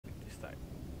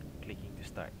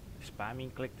start.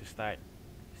 Spamming click to start.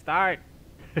 Start!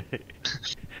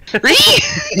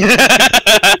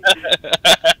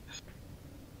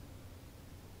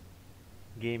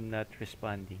 Game not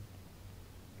responding.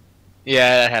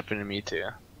 Yeah, that happened to me too.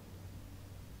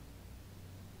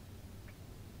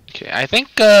 Okay, I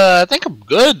think I'm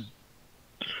good.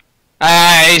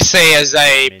 I say as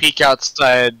I peek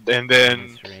outside and then.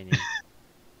 It's raining.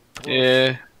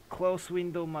 Yeah. Close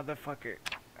window, motherfucker.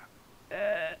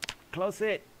 Close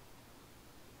it.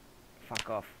 Fuck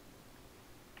off.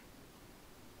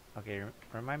 Okay,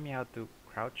 remind me how to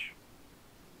crouch.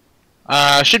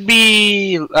 Should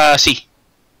be C.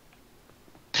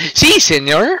 Sí,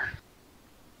 señor.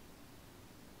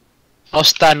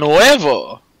 Hasta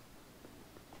nuevo.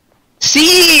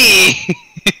 Sí.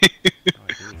 Oh,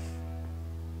 it is.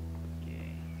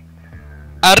 Okay.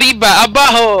 Arriba,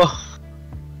 abajo.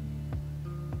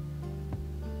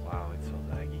 Wow, it's so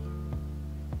laggy.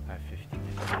 I have 15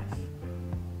 FPS.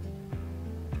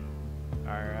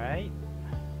 Alright.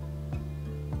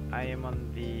 I am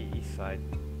on the east side.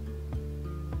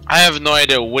 I have no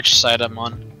idea which side I'm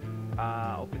on.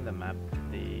 Open the map,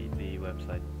 the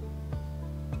website.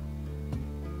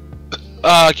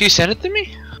 Can you send it to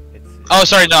me? It's Oh,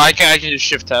 sorry, no, I can just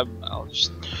shift tab. I'll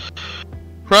just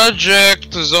project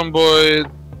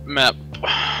Zomboid map.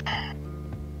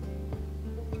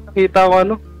 Nakita ko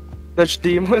ano? Dutch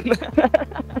Demon.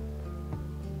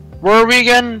 Where are we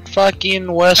again? Fucking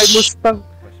Ay, west. Mustang.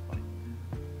 West Point.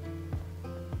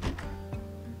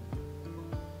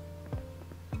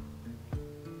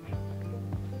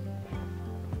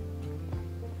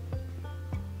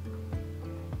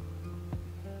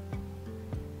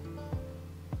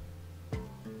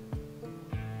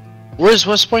 Where's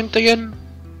West Point again?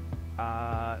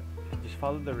 Just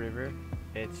follow the river.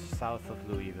 It's south of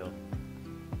Louisville.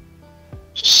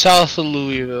 South of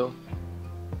Louisville.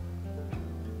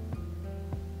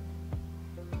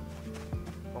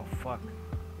 Oh fuck.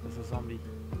 There's a zombie.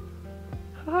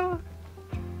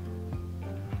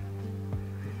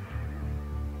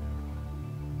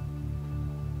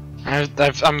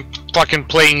 I'm fucking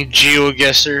playing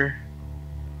GeoGuessr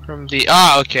from the.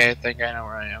 Okay, I think I know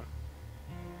where I am.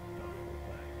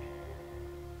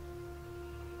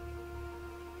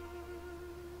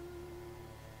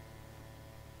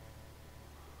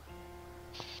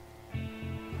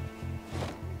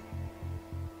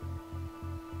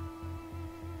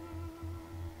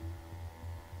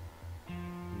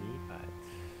 Knee pads,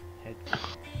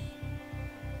 headphones,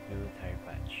 military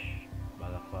patch,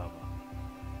 balaclava.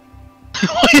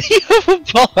 Why do you have a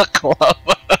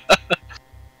balaclava?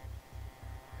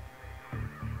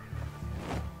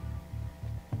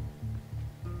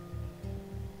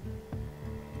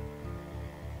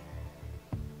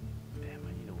 Damn,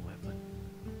 I need a weapon.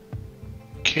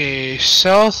 Okay,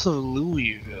 south of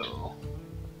Louisville.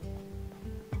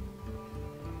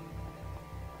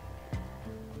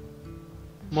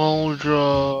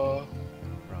 Muldra.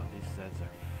 Bro, these Zeds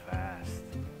are fast.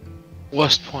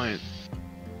 West Point.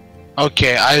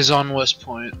 Okay, eyes on West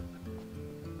Point.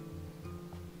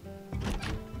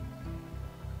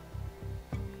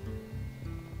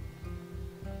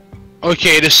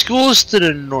 Okay, the school is to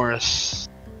the north.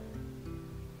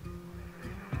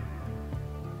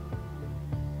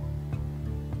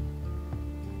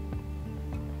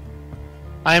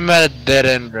 I'm at a dead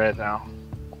end right now.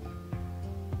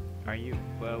 Are you?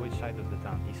 Well, which side of the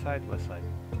town? East side, west side?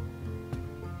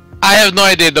 I have no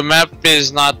idea. The map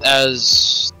is not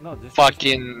as No, just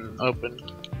fucking open.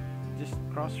 Just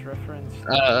cross-reference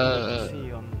Uh, what you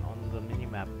see on the mini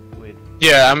map with.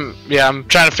 Yeah, I'm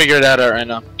trying to figure that out right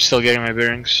now. Still getting my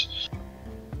bearings.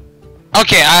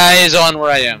 Okay, eyes on where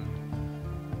I am.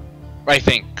 I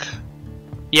think.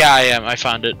 Yeah, I am. I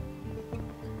found it.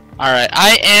 Alright,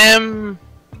 I am...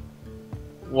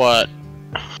 What?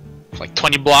 Like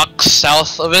 20 blocks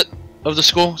south of it, of the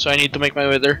school, so I need to make my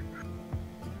way there.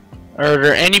 Are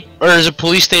there any... Or is a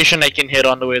police station I can hit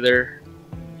on the way there?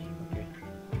 Okay.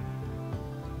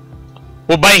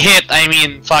 Well, by hit, I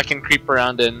mean fucking creep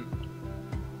around in.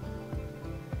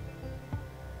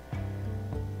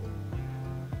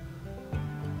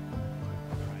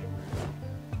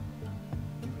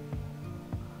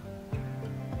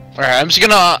 Alright, I'm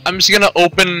just gonna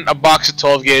open a box of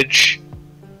 12 gauge.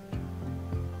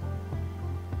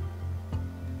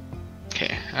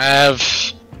 Okay, I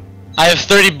have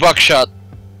 30 buckshot.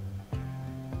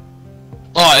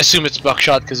 Oh, I assume it's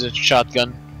buckshot because it's a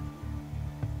shotgun.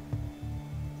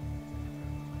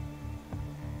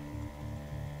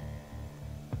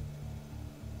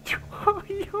 Oh,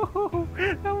 yo,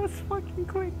 that was fucking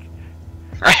quick.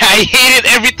 I hate it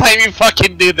every time you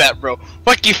fucking do that, bro.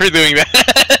 Fuck you for doing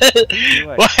that.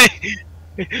 What? Why?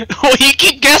 Oh, you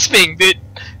keep gasping, dude.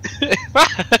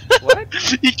 What?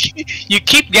 You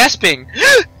keep gasping.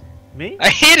 Me? I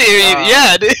hate it.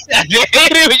 Yeah, dude. I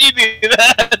hate it when you do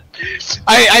that.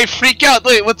 I freak out.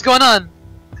 Wait, what's going on?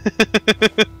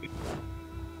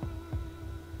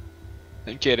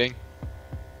 I'm kidding.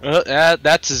 Well,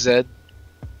 that's a Z.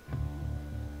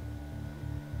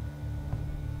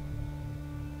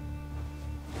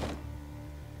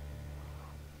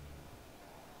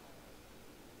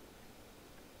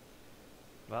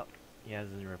 Well, he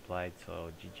hasn't replied,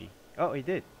 so GG. Oh, he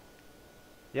did.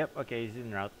 Yep, okay, he's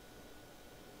en route.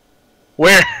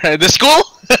 Where? The school?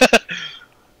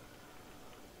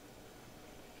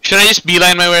 Should I just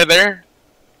beeline my way there?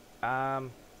 I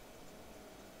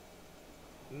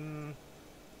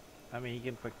mean, he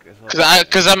can pick as well.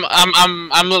 Cause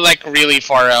I'm like really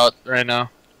far out right now.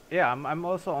 Yeah, I'm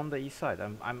also on the east side.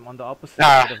 I'm on the opposite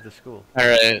Ah. side of the school, All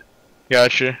right,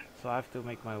 gotcha. so I have to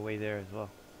make my way there as well.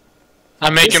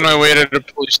 I'm making my way to the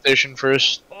police station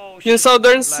first. Oh Yung shit,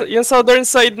 southern, lag. yung southern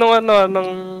side ng ano,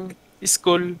 ng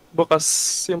school, bukas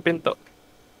yung pinto.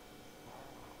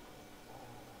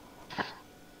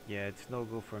 Yeah, it's no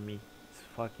go for me. It's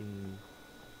fucking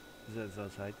Zed's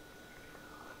outside.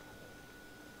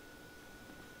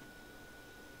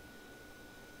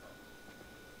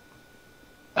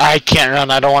 I can't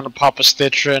run. I don't want to pop a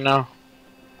stitch right now.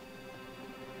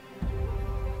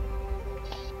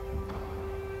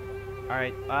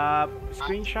 Alright,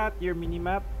 screenshot your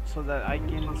minimap so that I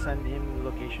can send him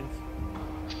locations.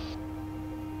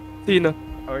 Sino?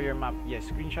 Or your map. Yeah,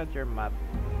 screenshot your map.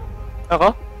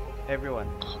 Ako? Everyone.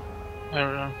 I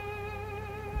don't know.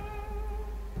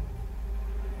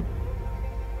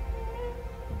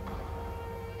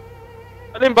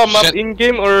 Ano yung ba map? Shit.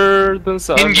 In-game or dun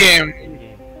sa... In game.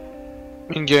 In-game.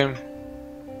 In game.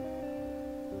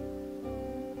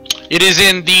 It is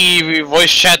in the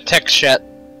voice chat, text chat.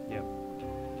 Yep.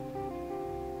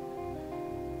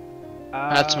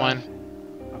 That's mine.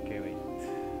 Okay, wait.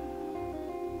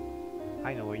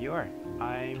 I know where you are.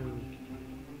 I'm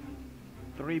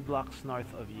 3 blocks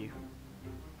north of you.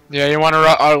 Yeah, you want to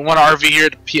RV here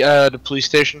at the police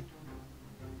station?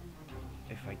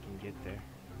 If I can get there.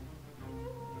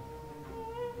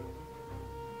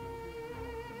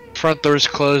 Front door's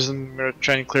closed and we're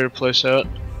trying to clear the place out.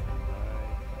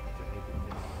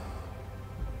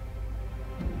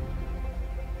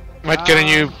 Might get a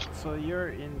new. So you're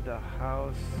in the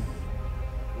house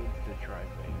with the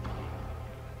driveway.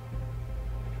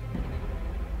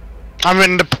 I'm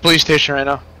in the police station right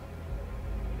now.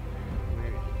 Where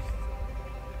is the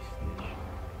station?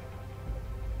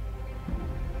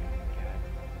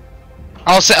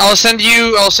 God. I'll send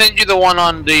you the one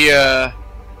on the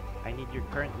I need your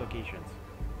current locations.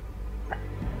 I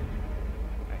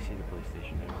see the police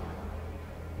station there.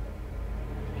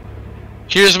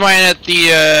 Here's mine at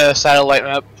the satellite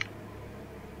map.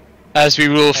 As we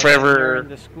will You're in forever.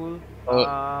 the school. Oh.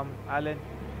 Alan,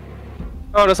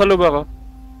 Oh, nasa loob ako.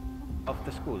 of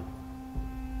the school.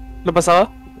 Labas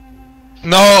ako?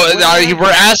 No,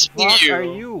 we're asking What you. are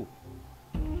you?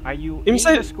 Are you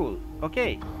Inside. in the school?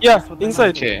 Okay. Yeah, that's what I'm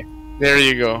inside. asking. Okay, there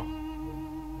you go.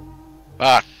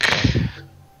 Fuck.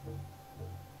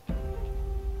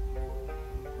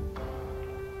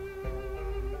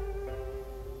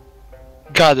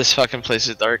 God, this fucking place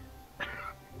is dark.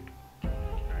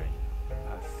 Alright.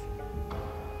 Us.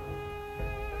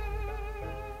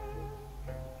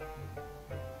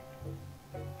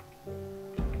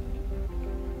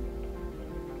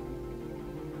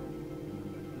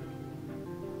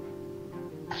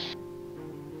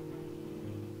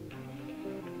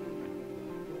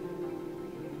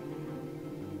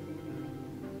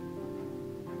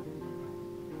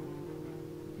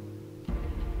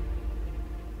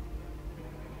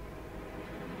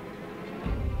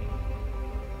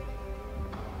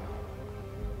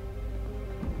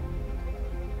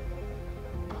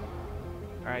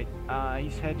 Alright,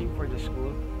 he's heading for the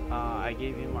school. I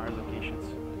gave him our locations,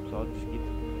 so I'll just give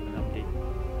an update.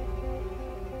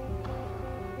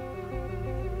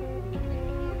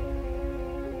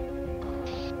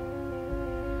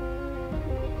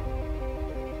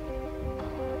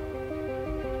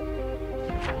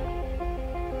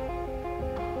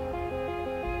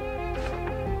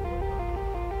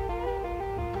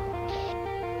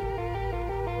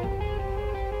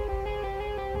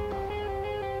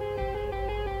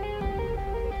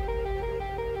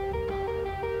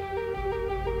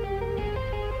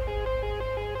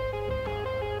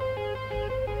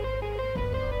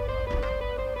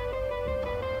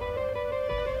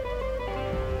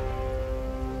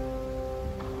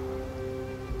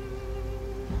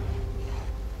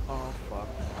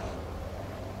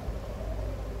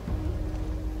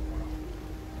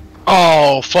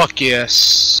 Oh, fuck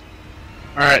yes.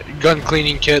 Alright, gun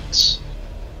cleaning kits.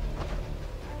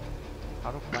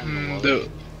 How to climb the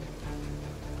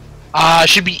wall?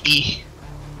 Should be E.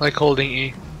 Like holding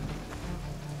E.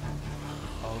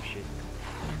 Oh shit.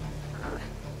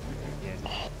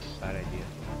 Yeah, bad idea.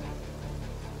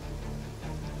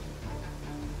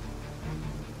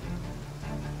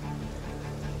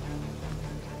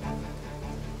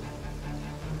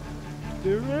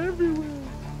 They're everywhere.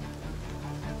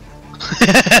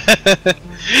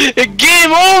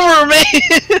 Game over, man!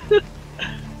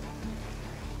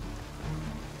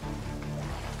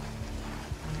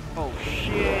 Oh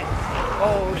shit!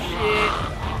 Oh shit!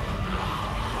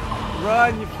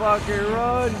 Run, you fucker,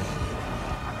 run!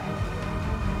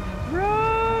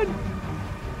 Run!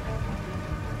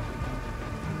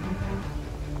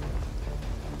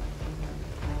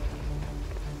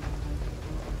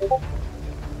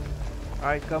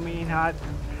 Alright, coming in hot.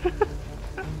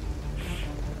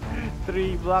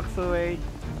 3 blocks away.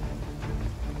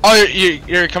 Oh,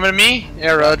 you're coming to me?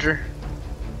 Yeah, Roger.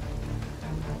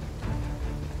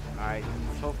 Alright,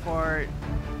 so far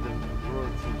the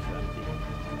road seems empty.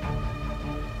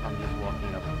 I'm just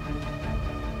walking up.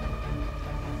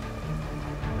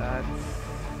 That's...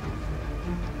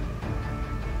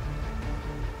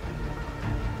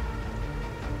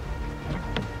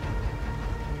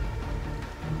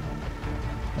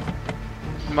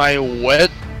 Am I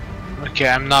wet? Okay,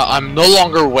 I'm not. I'm no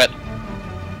longer wet.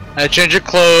 I change of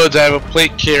clothes. I have a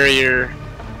plate carrier.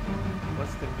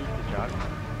 What's the beat to jog?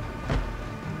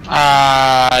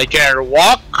 You can either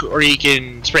walk or you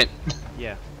can sprint.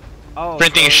 Yeah. Oh,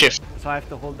 Sprinting so, is shift. So I have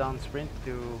to hold down sprint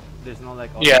to... There's no like...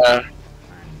 Yeah. Alright,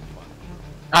 fuck.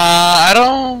 I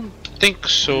don't think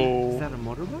Is so. that a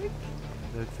motorbike?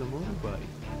 That's a motorbike.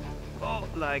 Oh,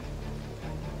 like...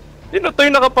 Yun ito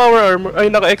yung naka-power armor, ay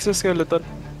naka-exoskeleton.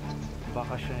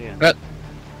 Baka siya yan. That-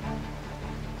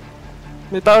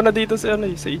 May tao na dito sa ano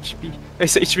eh, sa HP. Ay,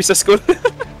 sa HP sa school.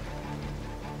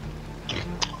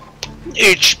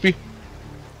 HP.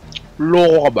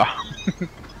 Loko ka ba?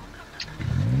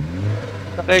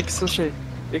 Naka-exo siya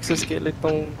eh.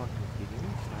 Exoskeleton. Fucking kidding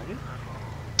me? Started?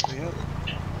 Yeah.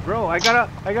 Bro, I got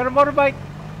a motorbike!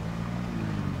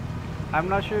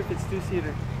 I'm not sure if it's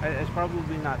two-seater. It's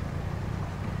probably not.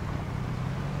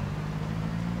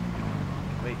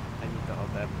 Wait, I need to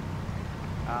hold that.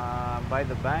 By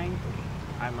the bank,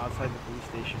 I'm outside the police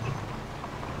station.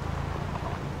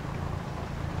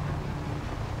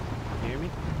 You hear me?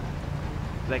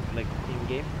 Like in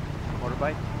game,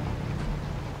 motorbike.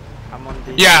 I'm on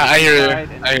the Yeah, I hear you. side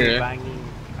and I hear you. banging.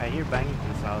 I hear banging to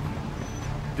the south.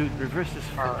 Dude, reverse is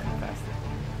fucking faster.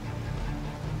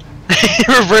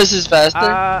 Reverse is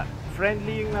faster.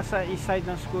 Friendly yung nasa east side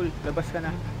ng school. Labas ka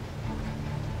na.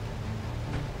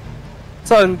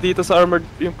 Saan? Dito sa armored,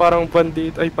 yung parang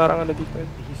bandit, ay parang ano dito.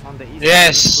 He's on the east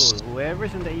Yes. side of the school.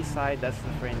 Whoever's on the east side, that's the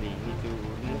friendly. You need to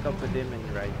link up with him and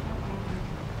ride.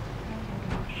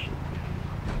 Oh shit.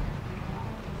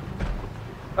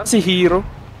 Ah, si Hero.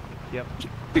 Yep.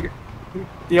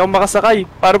 Di ako makasakay.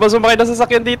 Paano ba sumakay na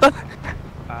sasakyan dito?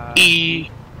 E.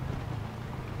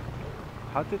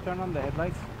 How to turn on the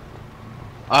headlights?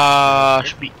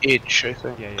 Should be H, I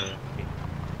think. Yeah, okay.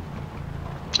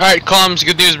 Alright, Combs,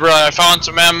 good news, bro. I found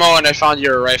some ammo and I found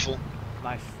your rifle.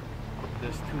 Nice.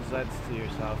 There's 2 Zeds to your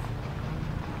south.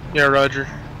 Yeah, Roger.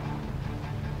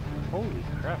 Holy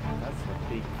crap, that's a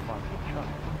big fucking truck.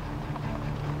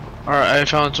 Alright, I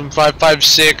found some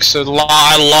 5.56, a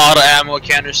lot of ammo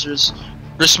canisters.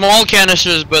 They're small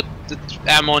canisters, but it's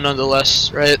ammo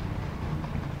nonetheless, right?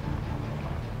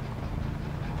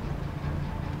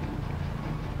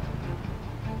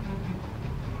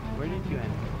 Where did you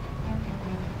end?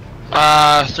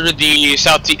 Through the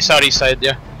southeast side,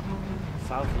 yeah.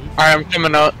 Southeast? Alright, I'm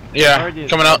coming out. Yeah, Already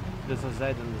coming out. There's a Z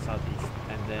in the southeast,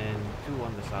 and then 2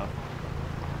 on the south.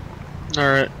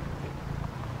 Alright.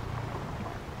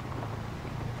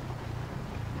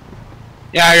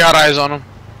 Yeah, I got eyes on him.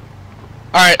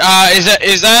 Alright,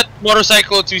 is that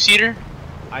motorcycle a 2-seater?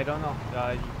 I don't know.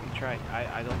 You can try.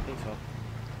 I don't think so.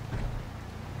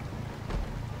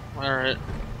 Alright.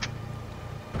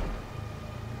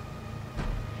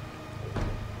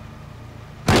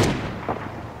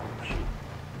 Shit.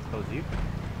 That was you?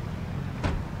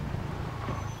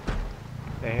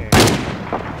 There.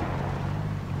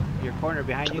 Your corner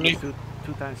behind you is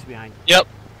two times behind. Yep.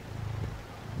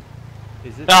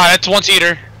 Is it? Nah, that's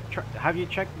 1-seater. Have you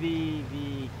checked the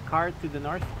car to the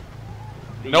north?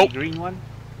 The Nope. green one?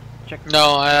 Check.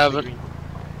 No, I the haven't. green.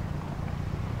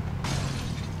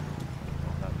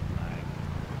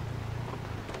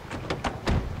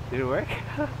 Did it work?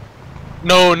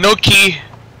 No key.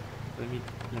 Let me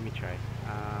Let me try.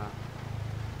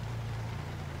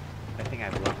 I think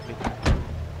I've locked it.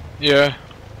 Yeah.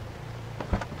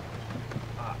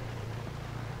 Ah.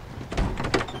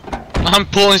 I'm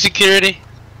pulling security.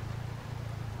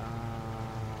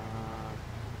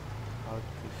 How to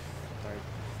start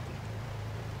this thing?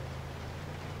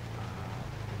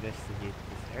 Investigate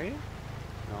this area?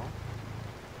 No.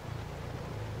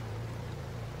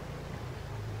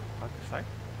 How to start?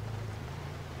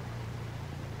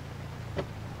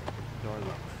 Door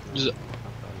locks. No, Z-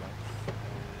 not door locks.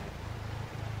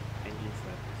 Engine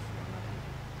status.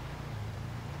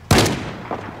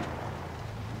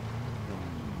 No,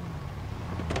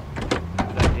 nothing.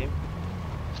 Is that him?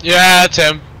 Yeah, that's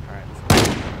him.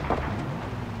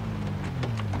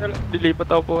 Alright, Lilipat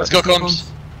ako po. Let's go,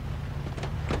 Combs.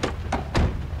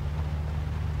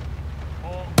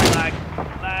 Oh, lag,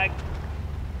 lag,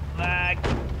 lag.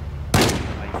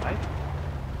 Am I inside?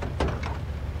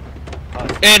 Oh,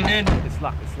 In. it's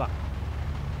locked, it's locked.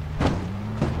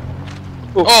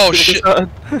 Oh, shit.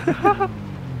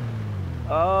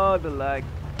 Oh, the lag.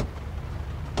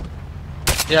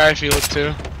 Yeah, I feel it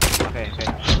too. Okay, okay.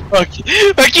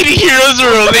 Fucking heroes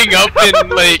rolling up in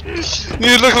like,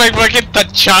 you look like fucking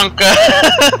Tachanka.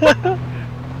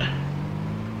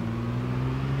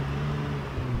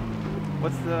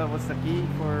 What's the key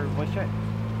for voice chat?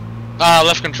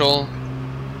 Left control.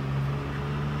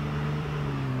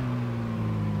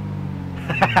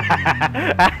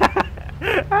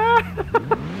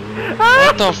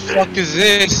 What the fuck is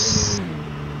this?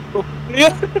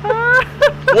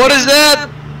 What is that?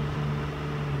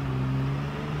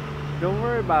 Don't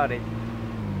worry about it.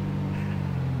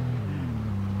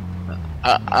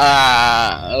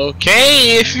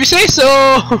 Okay, if you say so.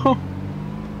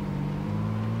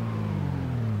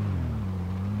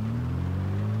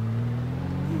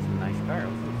 This is a nice car.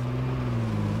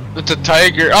 It's a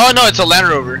Tiger. Oh no, it's a Land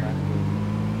Rover.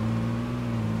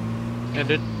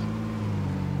 Ended.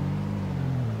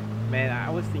 Man,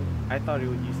 I thought it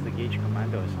would use the gauge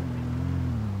commando or something.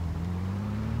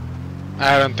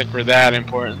 I don't think we're that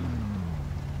important.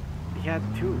 He had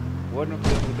two. One of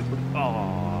them with the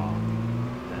oh,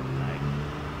 that night.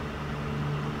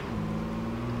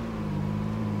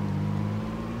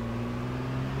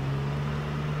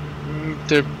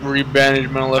 To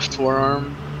rebandage my left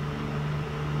forearm.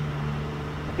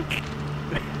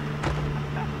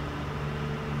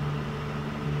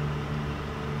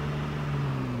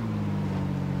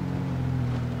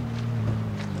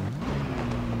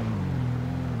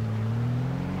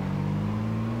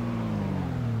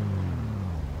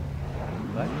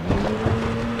 What?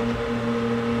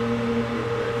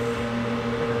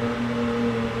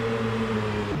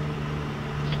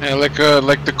 Yeah,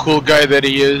 like the cool guy that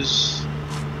he is.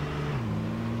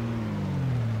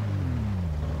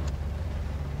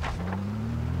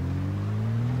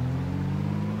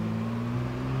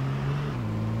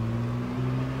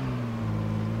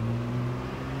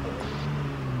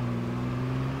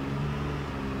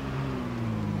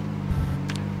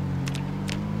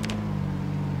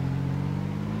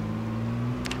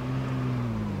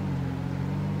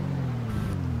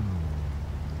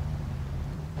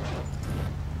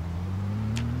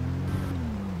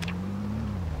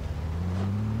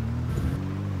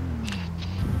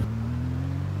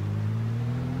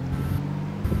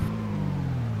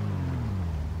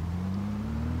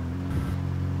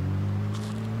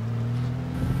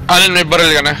 Alin, may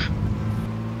baril ka na?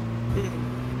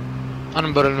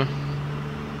 Anong baril mo?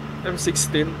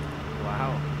 M16.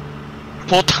 Wow.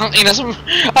 Putang ina sa...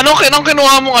 Anong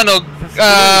kinuha mong ano?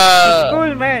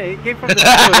 Cool man, it came from the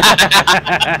school.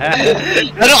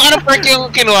 Anong perk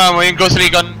yung kinuha mo? Yung Ghost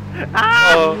Recon?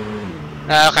 Oo.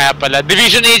 Kaya pala.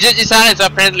 Division Agent is akin, so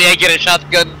apparently I get a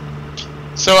shotgun.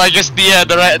 So I guess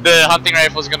the hunting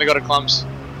rifle is gonna go to Clumps.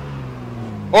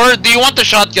 Or do you want the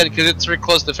shotgun? Because it's for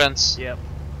close defense. Yep.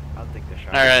 I'll take the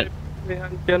shot. Alright. May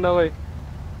handgun ako eh.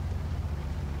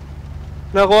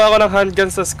 Nakuha ko ng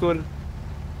handgun sa school.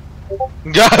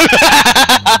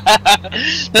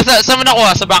 Saan mo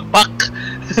nakuha? Sa backpack?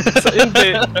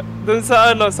 Hindi. Dun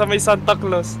sa ano, sa may Santa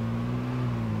Claus.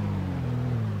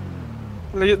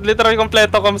 Literally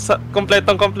kompleto yung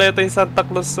Santa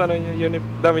Claus ano yun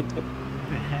damit niya.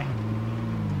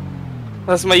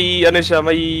 Tapos may ano siya,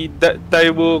 may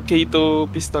Daiwo K2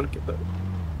 pistol kita.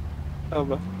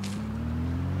 Ano ba?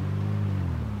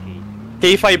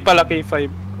 K5 pala,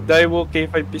 K5. Daiwo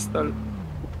K5 pistol.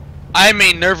 I'm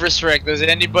a nervous wreck. Does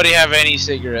anybody have any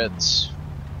cigarettes?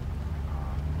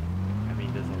 I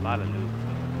mean, there's a lot of loot, so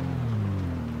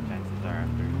chances are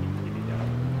after you get it out.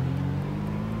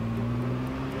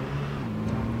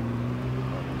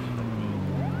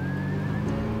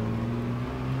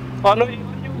 Paano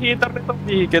yung heater nitong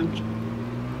vehicle?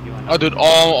 You wanna- Oh, dude,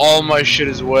 all my shit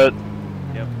is wet.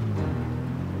 Yep.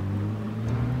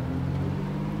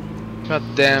 God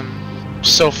damn,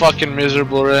 so fucking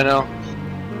miserable right now.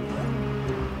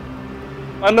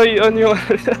 Ano yun yung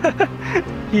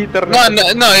heater No,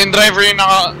 na? no, yung driver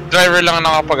lang ang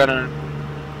nakapag-ano.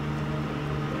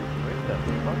 Where the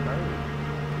fuck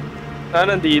are we?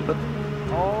 Nandito.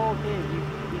 Oh, okay.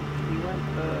 We went.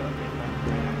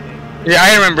 Okay. Yeah,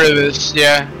 I remember this.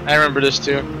 Yeah, I remember this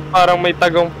too. Parang may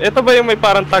tagong... Ito ba yung may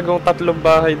parang tagong tatlong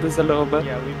bahay dun sa looban?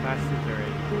 Yeah, we passed it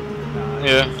already.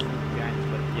 Yeah. Behind,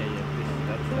 but yeah,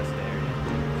 that's the area.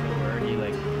 So we're already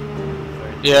like.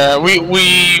 Third. Yeah, we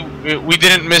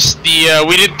didn't miss the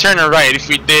we didn't turn a right. If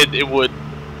we did, it would. You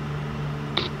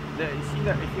see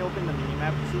that? If you open the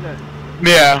minimap, you see that.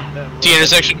 Yeah, The road the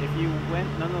intersection. If you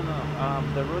went, no.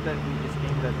 The road that we just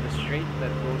came, the straight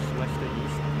that goes west to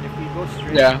east. If we go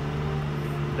straight, Yeah.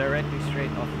 directly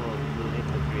straight off road, we'll hit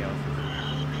the 3 houses.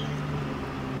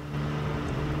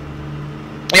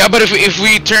 Yeah, but if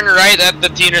we turn right at the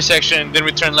T intersection, then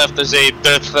we turn left. There's a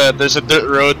dirt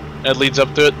road that leads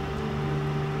up to it.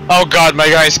 Oh God, my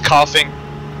guy's coughing. I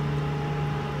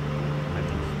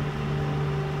think so.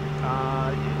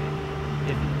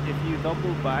 If you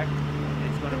double back,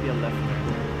 it's gonna be a left turn.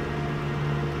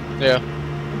 Yeah.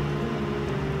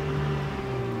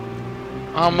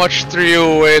 How much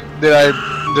 308 did I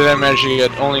manage to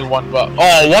get? Only one buck.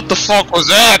 Oh, what the fuck was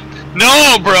that?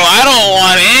 No, bro, I don't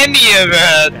want any of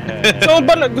that. So,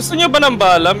 gusto nyo ba ng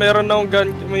bala? Meron na akong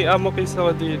gun, may ammo case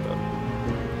ako dito.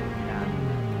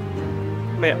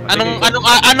 May, Anong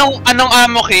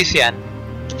ammo case yan?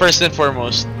 First and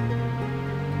foremost.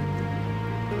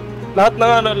 lahat ng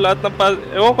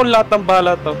ewan ko lahat ng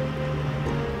bala to.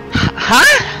 Ha?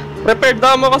 Prepared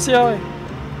na ammo kasi ako eh.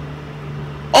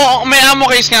 Oh, may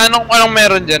ammo case nga. Anong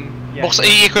meron dyan? Yeah.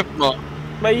 I-equip mo.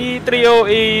 May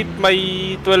 308,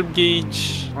 may 12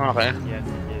 gauge. Okay. Yes,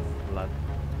 a lot.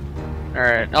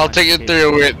 Alright, I'll take it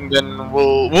through it, and then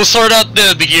we'll sort out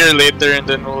the gear later, and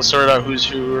then we'll sort out who's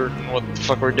who and what the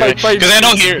fuck we're doing. Because I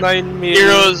know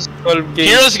Hero's 12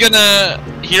 gauge.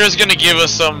 Hero's gonna give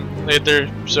us some later.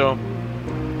 So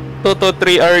Toto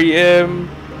 3 REM,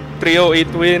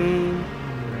 308 Win,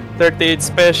 38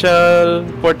 Special,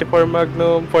 44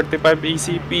 Magnum, 45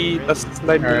 ACP, tas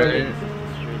 9 Alright.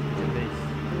 Straight to the base.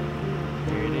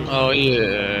 Here it is. Oh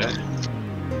yeah,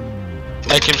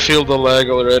 I can feel the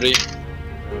lag already.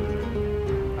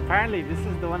 Apparently, this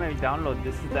is the one I download.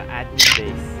 This is the admin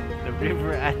base. The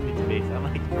river admin base. I'm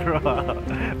like, bro.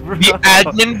 The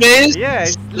admin base? Yeah,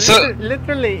 it's So-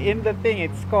 literally in the thing.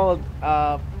 It's called,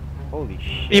 holy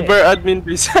shit. River admin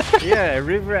base. Yeah,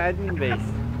 river admin base.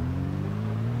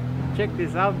 Check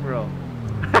this out, bro.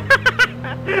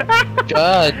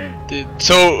 God, dude.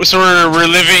 So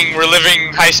we're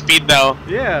living high speed now.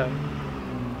 Yeah.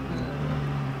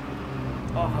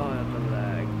 Oh, the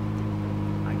lag.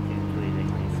 I can't play like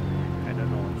this, man. I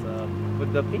don't know what's up.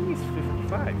 But the ping is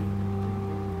 55.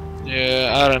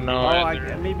 Yeah, I don't know. Oh,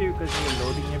 maybe because you're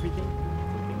loading everything?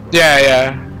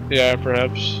 Yeah,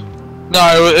 perhaps. No,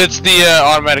 it's the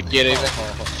automatic gate, I think.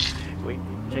 Wait,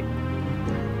 check.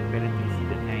 Better you see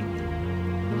the tank.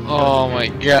 Oh my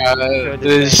God, the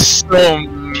there's so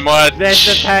much. There's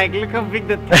the tank. Look how big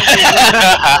the tank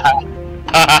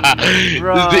is.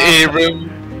 Bro. This is the Abram.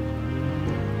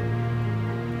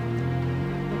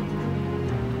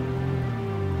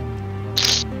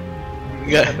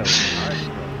 Yeah. Nice.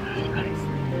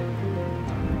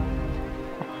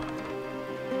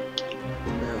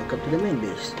 Welcome to the main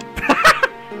base.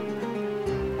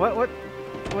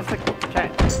 What's the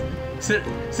chat?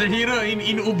 Sir Hero,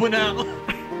 inuubo na ako.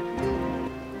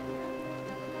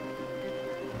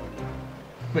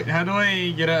 Wait, how do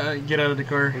I get out of the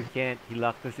car? We can't. He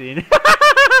locked us in.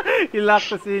 He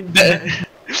locked us in.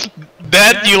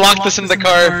 Dad, you locked us in the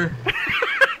car.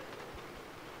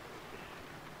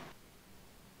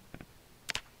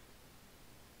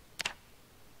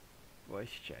 Voice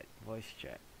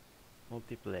chat.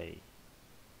 Multiplay.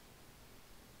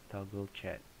 Toggle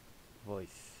chat.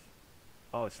 Voice.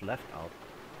 Oh, it's left out.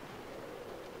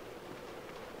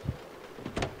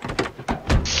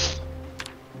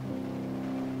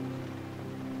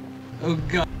 Oh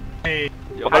God. Hey.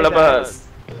 Yo, makalabas.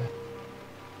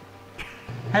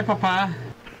 Hi, Papa.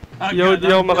 Oh, Yo, God, di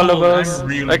ako I'm makalabas. cold. I'm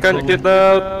really I can't cold. get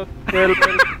out. Help.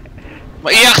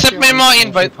 I-accept mo yung mga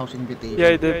invite. House invitation.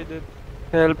 Yeah, I did.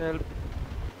 Help.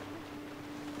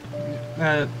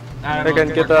 I can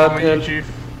get out, How are you, help. Chief?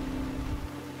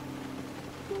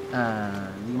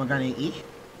 Hindi magana yung E?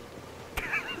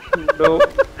 No.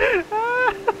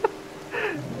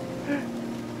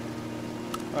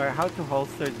 Or how to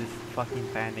holster this fucking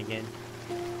pan again?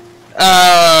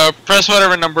 Press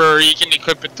whatever number, you can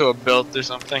equip it to a belt or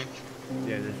something.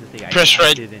 Yeah, that's the thing. Press I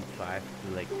right. didn't, so I have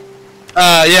to like.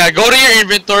 Yeah, go to your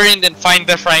inventory and then find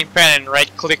the frying pan and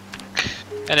right click.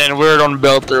 And then wear it on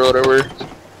belt or whatever.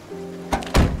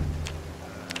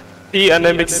 An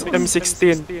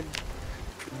M16.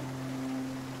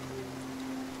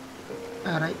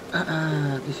 Alright,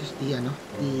 this is the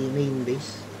main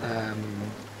base.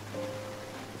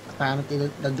 Apparently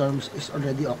the dorms is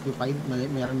already occupied.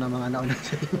 Meron na mga naunang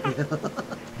sa inyo.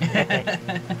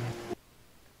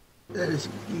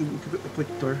 Let's give a quick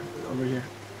tour over here.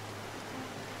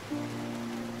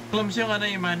 Clumps yung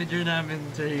yung manager namin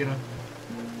sa Hero.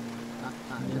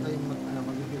 Siya tayo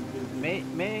mag-build.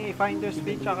 May finder's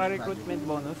fee tsaka recruitment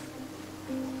bonus.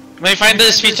 May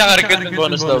finder's fee tsaka recruitment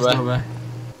bonus daw ba?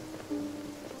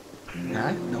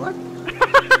 Ha? The what?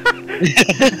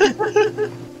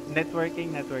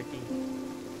 Networking.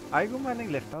 Ay,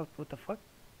 gumaling left out. What the fuck?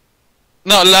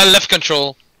 No, left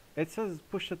control. It says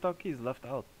push the top keys left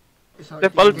out.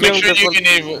 Default Make yung sure you default.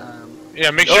 enable.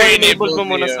 Yeah, make sure you enable mo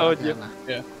muna the, sa audio.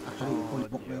 Yeah. Actually, full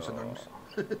book na yun sa dorms.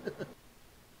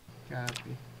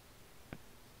 Copy.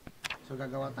 So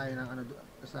gagawa tayo ng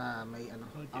sa may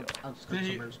outskirts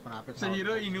Sa- suburbs malapit Sa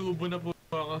Hero, inuubo na po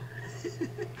ako.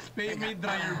 may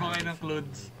dryer ba kayo ng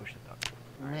clothes? Push the top.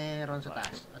 Meron sa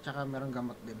taas. At saka meron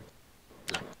gamot din.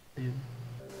 Ayun.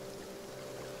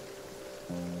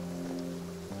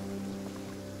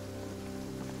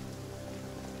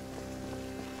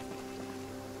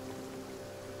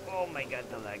 Oh my god,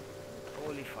 the lag.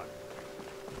 Holy fuck.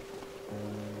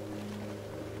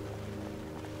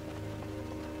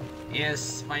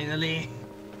 Yes, finally.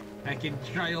 I can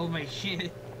try all my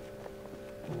shit.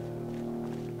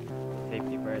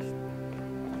 Safety first.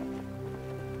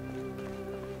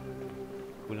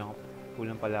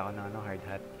 Kulang pala ako ng hard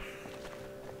hat.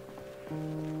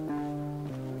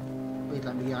 Wait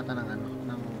lang, bigyan kita ng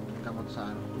gamot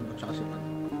sa umbot tsaka sipan.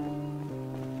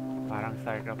 Parang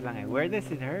StarCraft lang eh. Where does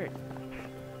it hurt?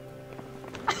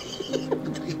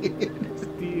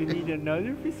 Do you need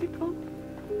another physical?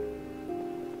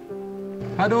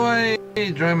 How do I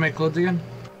dry my clothes again?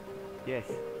 Yes.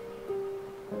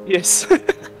 Yes.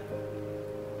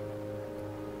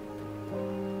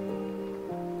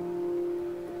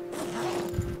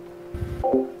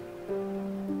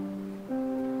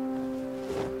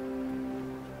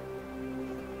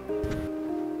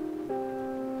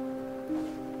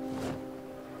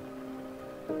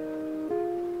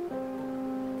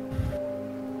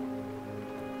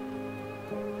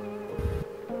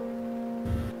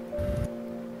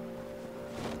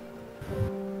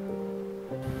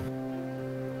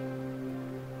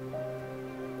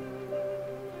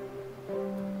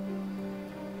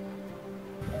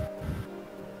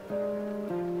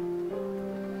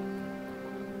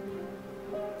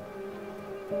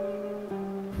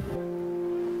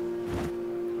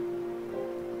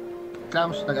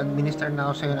 Clams, nag-administer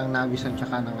na ako sa'yo ng Navisan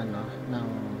tsaka ng ng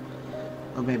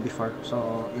Omebifort.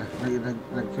 So, yeah,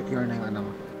 nag-secure na yung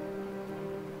mo.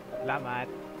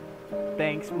 Salamat.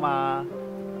 Thanks, ma.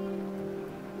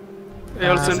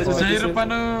 Sa Hero,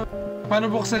 paano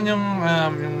buksan yung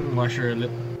washer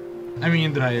ulit? I mean,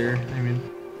 yung dryer.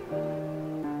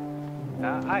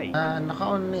 Ay.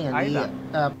 Naka-on na yan. Ay lang.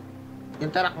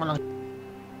 Interact mo lang.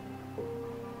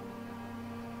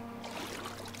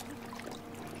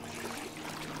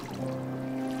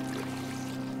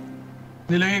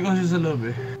 Nilagay ko siya sa loob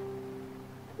eh.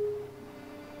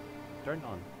 Turn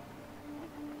on.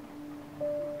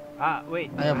 Ah, wait.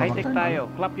 Ayaw ba High-tech mag-turn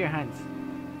tayo. Clap your hands.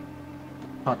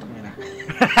 Totok nila.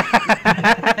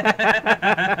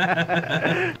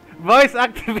 Voice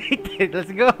activated.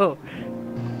 Let's go.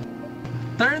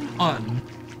 Turn on.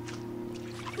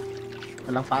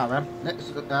 Walang power.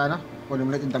 Kunin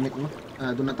mo ulit yung damit mo.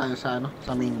 Doon na tayo sa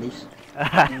sa main base.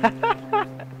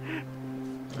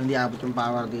 Hindi abot yung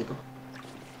power dito.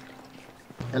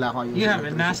 Kailangan ko ayusin. You have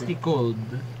a yung nasty cold.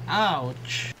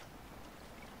 Ouch.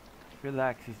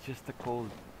 Relax. It's just a cold.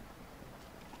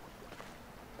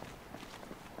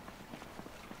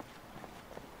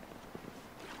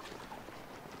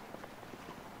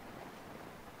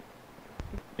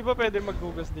 Di ba pwede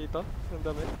maghugas dito? Ang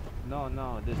dami. No.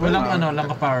 Walang lang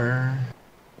ka-power.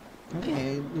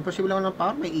 Hindi, imposible naman ng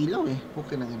power. May ilaw eh.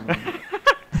 Okay na yun.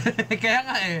 Kaya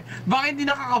nga eh. Bakit hindi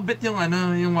nakakabit yung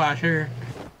yung washer?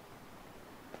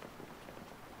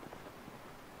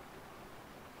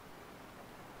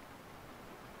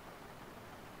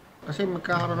 Kasi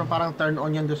magkakaroon ng parang turn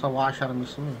on yan doon sa washer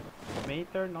mismo eh. May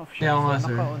turn off Kaya siya. nga, So,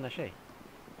 sir. naka-on na siya eh.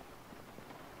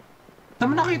 Saan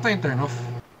mo nakita yung turn off?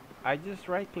 I just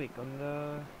right click on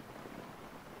the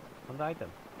On the item.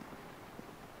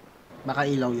 Baka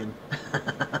ilaw yun.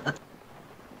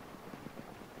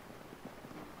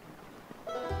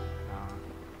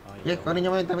 Yeah, kunin nyo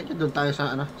mo yung damit nyo. Doon tayo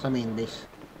sa, sa main base.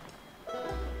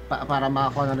 Para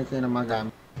makakuha na rin kayo ng mga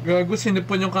gamit. Gago,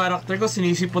 sinipon yung character ko.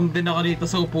 Sinisipon din ako dito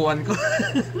sa upuan ko.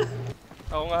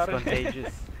 Ako nga It's rin.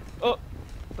 contagious. Oh!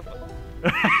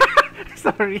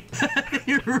 Sorry.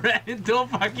 You ran into a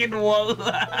fucking wall.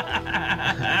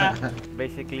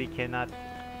 Basically cannot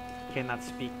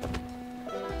speak.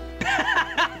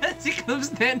 Si Clubs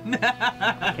din.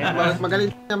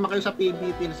 Magaling naman kayo sa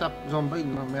PvP sa Zomboid.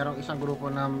 Merong isang grupo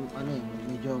na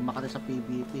medyo makati sa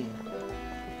PvP.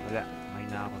 Wala, may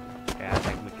na ako. Kaya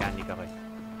tech-mechanic ako eh.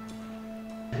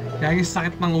 Kaya yung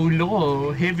sakit ng ulo ko,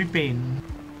 heavy pain.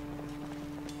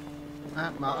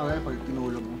 Makakawala pag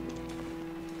tinulog mo.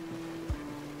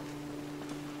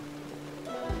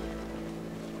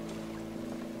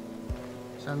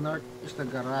 Sa north is the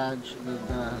garage,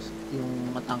 yung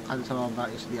matangkal sa baba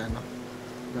is the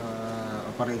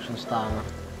operations tower.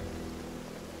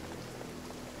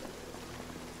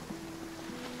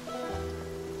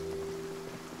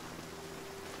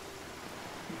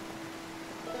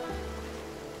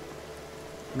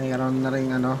 Mayroon na rin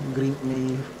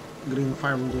green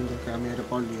farm din kaya may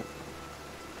repolyo.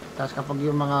 Tapos kapag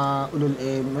yung mga ulol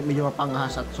medyo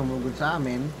mapanghas at sumugod sa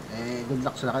amin, good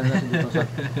luck sila kanila dito sa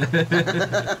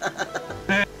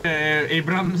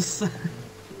Abrams.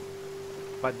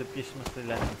 Padupis mo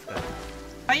sila ng sky.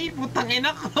 Ay, putang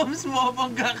ina, Coms mo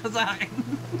bangga ka sa akin.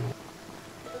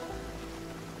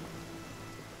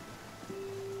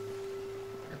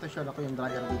 Ito sure ako yung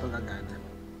dryer dito gagana.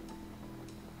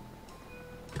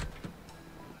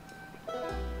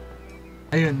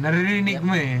 Ayun, naririnig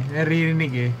mo eh.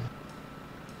 Naririnig eh.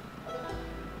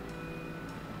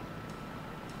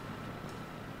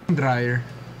 Dryer.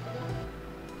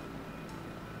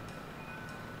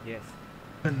 Yes.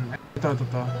 Ito.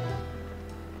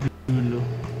 Dulo.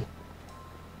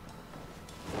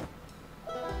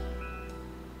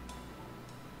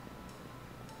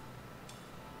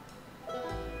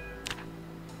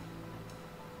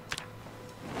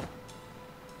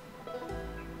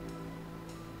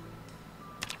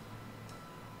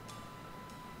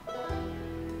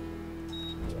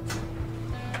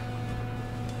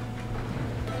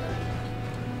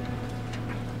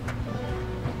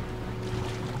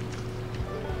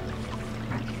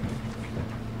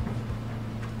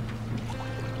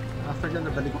 After dyan,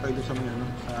 nabalik ko kayo doon sa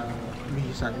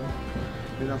bihisan.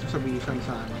 Doon lang sa bihisan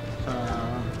sa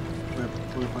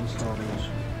weapon storage.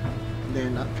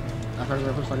 Then, after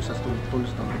weapon storage, sa tool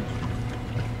storage.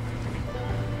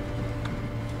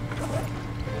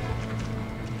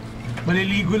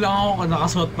 Maliligo lang ako kung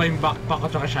nakasuot pa yung backpack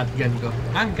at saka shotgun ko.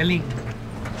 Ang galing.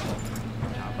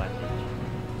 Advantage.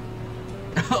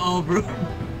 Oo, bro.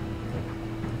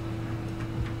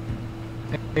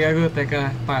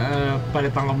 Teka,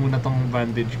 palitan ko muna tong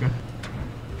bandage ko.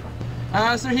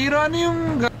 Sir Hero, ano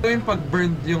yung gagawin pag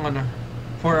burned yung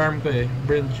forearm ko eh?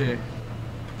 Burned siya eh.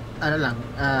 Ano lang,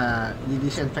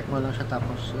 di-disinfect mo lang siya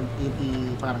tapos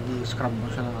parang i-scrub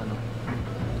mo siya ng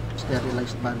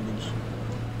sterilized bandage.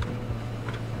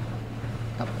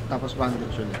 Tapos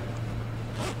bandage ulit.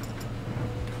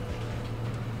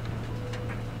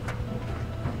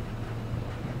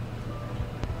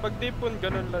 Pag dipon,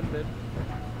 ganun lang din.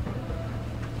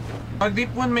 Pag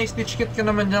deep one, may stitch kit ka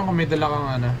naman dyan kung may dala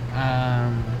kang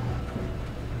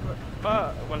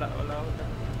Wala ako na.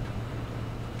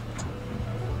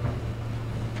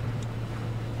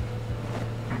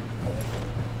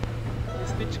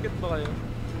 Stitch kit ba kayo?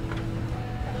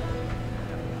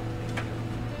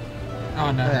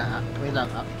 ako na. Wait lang.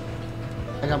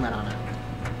 Teka, meron ka na.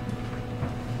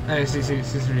 Ay, si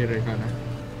Sir Hero ka na.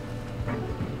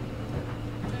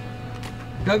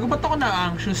 Gago, ba't ako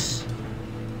na-anxious?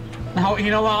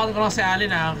 Hinawakan ko lang si Ali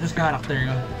na anxious character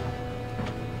ko.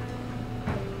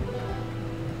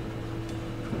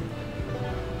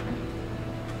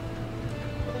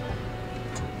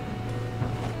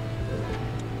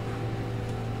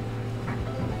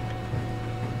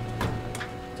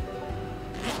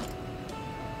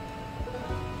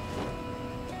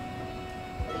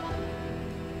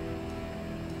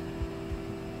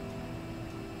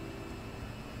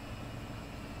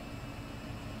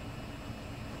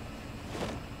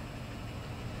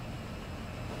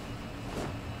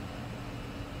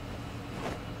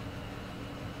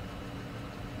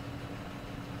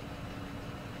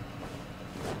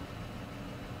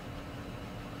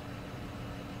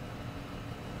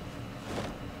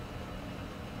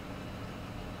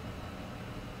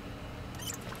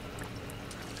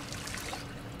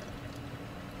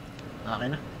 Okay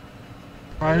na.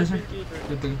 Ayun sir.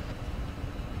 Dito.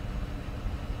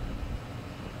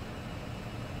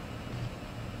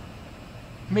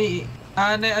 May,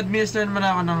 na-administer naman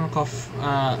ako ng cough,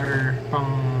 or pang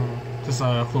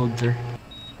sa cold sir.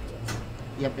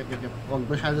 Yep. Huwag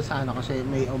masyado sa ano kasi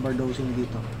may overdosing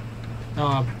dito.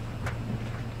 Ano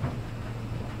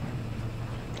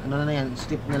na yan,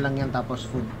 steep na lang yan tapos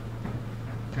food.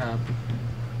 Copy.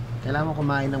 Kailangan mo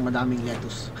kumain ng madaming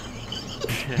lettuce.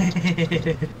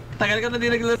 Tagal ka na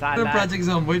din naglaro ng Project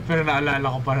Zomboid pero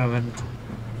naalala ko pa naman.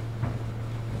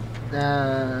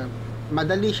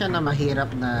 Madali siya na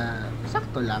mahirap na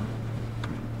sakto lang.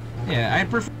 Yeah, I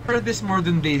prefer this more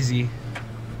than Daisy.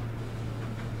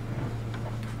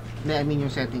 Hindi, I mean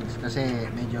yung settings kasi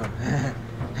medyo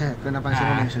kung napansin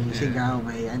mo may sumisigaw,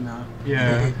 may ano.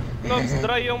 Yeah. Logs,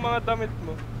 dry yung mga damit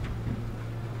mo.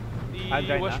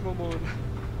 Dry I-wash na? mo muna.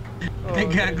 Ay,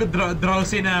 gago,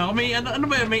 drowsy na ako. May ano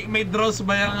ba yan? May draws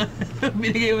ba yung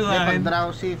binigay mo sa Pag akin?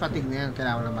 drowsy, fatigue na yan,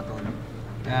 kailangan na matulog.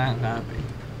 Yeah, copy.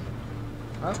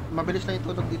 Mabilis lang yung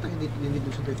tulog dito, hindi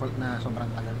dun sa default na sobrang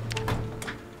tagal.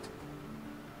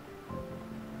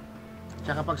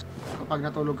 Tsaka kapag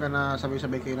natulog ka na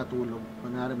sabay-sabay kayo natulog,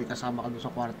 kunwari may kasama ka doon sa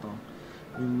kwarto,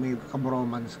 may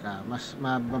kabromance ka, mas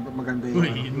maganda yung...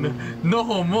 Uy, no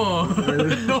homo.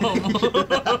 No homo.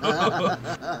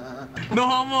 No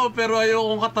homo, pero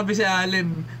ayokong katabi si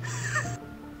Allen.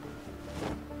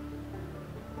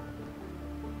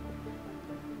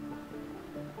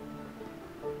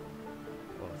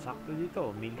 Oh, sakto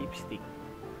dito, may lipstick.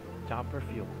 Tsaka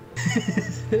perfume.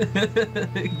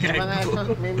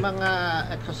 may mga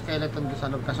exoskeleton doon sa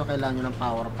loob, kaso kailangan nyo ng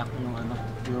power pack yung ano,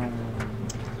 yung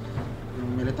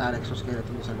military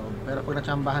exoskeleton doon sa loob. Pero pag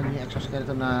natsambahan nyo yung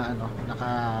exoskeleton na ano, naka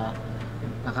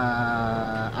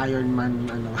Iron Man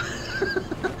ano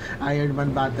Iron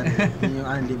Man battery, yun yung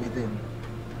unlimited.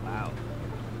 Wow.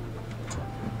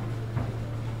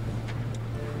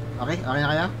 Okay na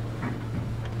kaya?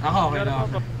 Ako, okay Pero na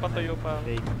ako. patayo pa.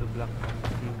 Fade to black.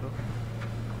 Cinco.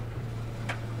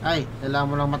 Ay, kailangan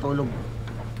mo lang matulog.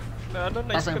 Na ano,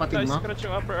 Taas ang patig mo? na-scratch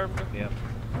yung upper arm ko. Yep.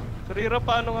 Sarira,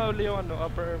 paano nga uli yung ano,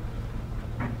 upper arm?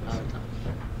 Wait lang.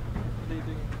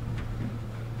 Bleeding.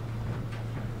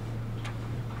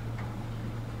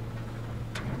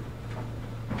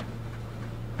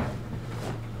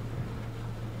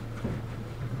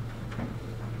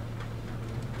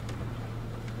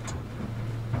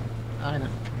 Okay na.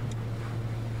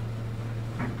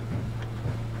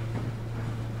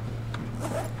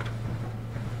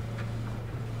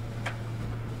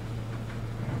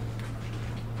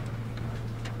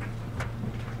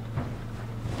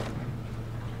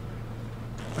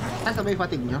 Sabay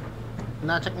fatigue nyo?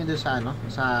 Na-check nyo doon sa ano?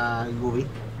 Sa GUI?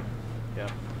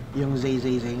 Yep. Yung Zay. 50%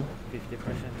 sa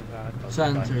akin.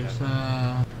 Saan sir? Sa...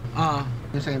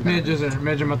 Yung sa medyo sir.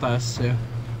 Medyo mataas. Yeah.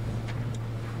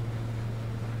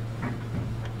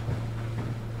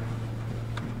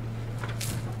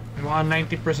 Mga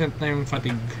 90% na yung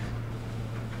fatigue.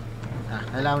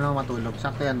 Kailangan mo lang matulog.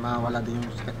 Sakto yan, mawala din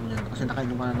yung sakit mo yan. Kasi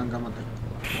nakainom ka na ng gamot eh.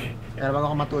 Pero bago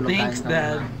ka matulog, Thanks, kain ka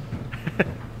Dad. muna.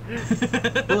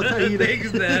 Puta, ina.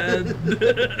 Thanks, Dad.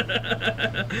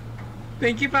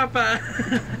 Thank you, Papa.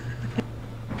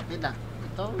 Wait lang.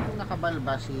 Ito yung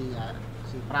nakabalba si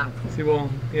Frank. Si Wong.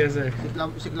 Yes, sir.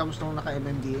 Si Glams nung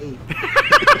naka-MMDA.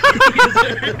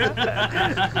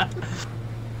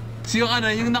 Si yung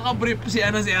ano, yung naka-brief si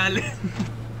Allen.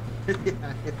 Okay.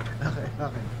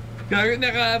 Gago,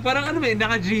 parang ano may,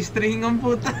 naka G-string ang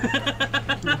puta.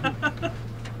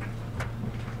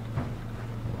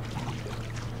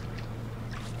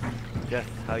 Just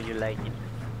how you like it.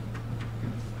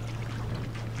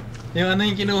 Yung ano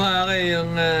yung kinuha ko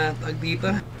yung tag dito.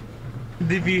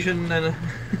 Division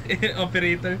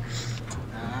operator.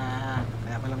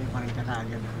 Kaya pala may baril ka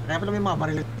kaagad. Kaya pala may mga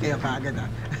baril kayo kaagad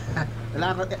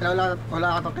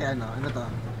wala ka to kay ano to?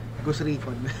 Ghost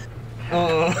Recon.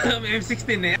 Oo, M16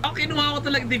 eh. Ako kinuha ko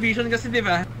talaga Division kasi di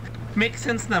ba? Makes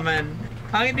sense naman.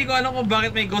 Ang hindi ko alam kung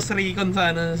bakit may Ghost Recon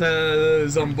sa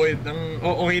Zomboid. Ang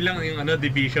okay lang yung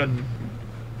Division.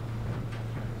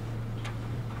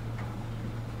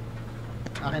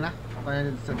 Okay na? Okay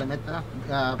na sa damit na?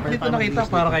 Hindi ko nakita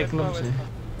para kay Clubs eh.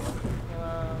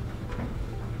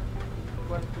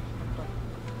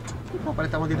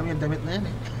 Papalitan mo din naman yung damit na yan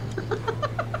eh.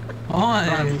 Oo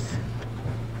nga eh.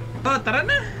 Oh, tara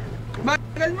na!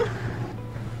 Bagal mo!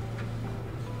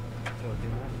 So, di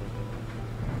ba?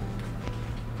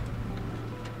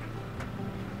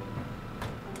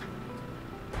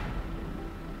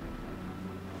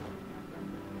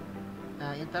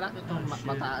 Interact itong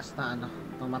mataas na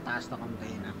itong mataas na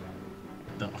container.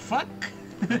 The fuck?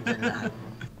 Nandiyan lahat.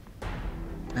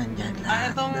 Nandyan lang.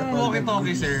 Ah, itong The golden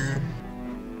walkie-talkie, goodies. sir.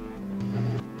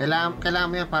 Kailangan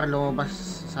mo yan para lumabas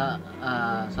sa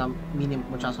minimum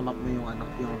mo tsaka sa map mo yung ano,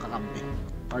 yung kakampi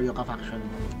or yung ka-faction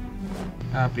mo.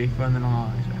 Happy, paano lang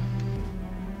ako siya.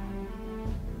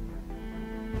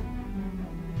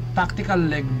 Tactical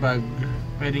leg bag.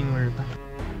 Pwedeng wear ta.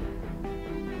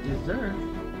 Yes sir.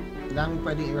 Ang daming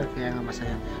pwedeng i-wear kaya nga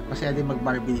masaya. Masaya din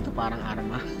mag-Barbie dito parang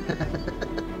arma.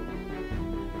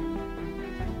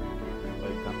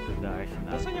 Welcome to the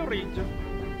arsenal. Nasaan yung radio?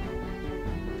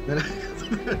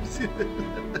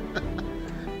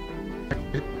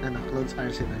 Ano, clothes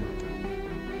arsenal.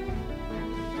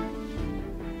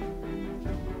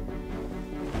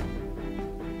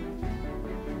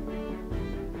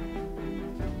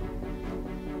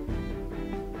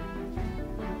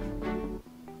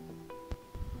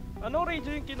 Anong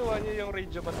radio yung kinuha niyo, yung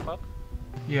radio backpack?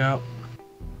 Yup.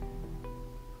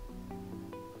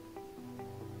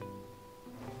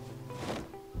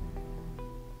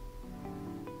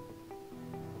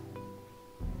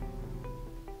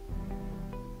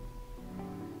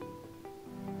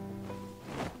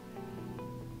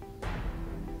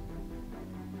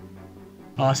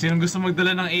 Oh, sinong gusto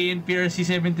magdala ng ANPRC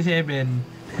 77?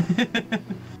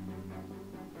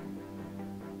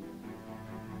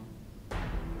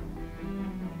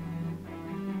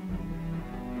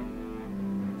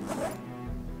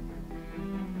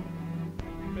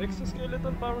 May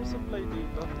exoskeleton power supply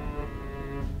dito.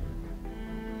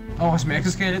 Oh, kasi may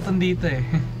exoskeleton dito eh.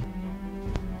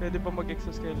 Pwede pa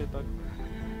mag-exoskeleton.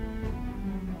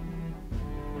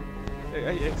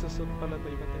 Ay, exosuit pala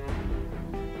tayo natin.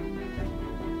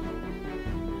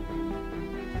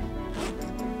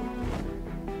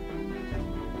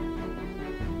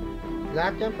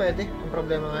 Lahat yan pwede. Ang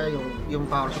problema nga yung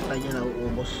power supply niya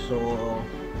nauubos. So,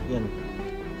 yun.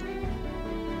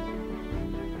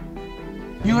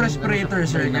 Yung respirator,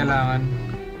 sir, kailangan.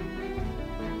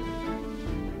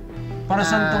 Para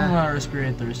saan tong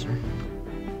respirator, sir?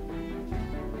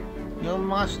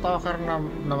 Yung mga stalker na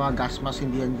mga gas mask,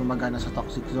 hindi yan gumagana sa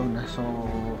toxic zone na. So,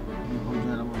 huwag nyo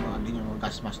na lang mga hindi nyo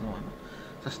mga gas mask no, ano,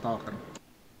 sa stalker.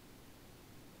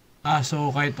 Ah,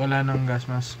 so kahit wala ng gas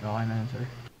mask, okay na yun, sir.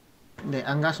 Hindi,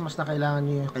 ang gas mask na kailangan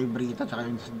nyo yung kay Brita tsaka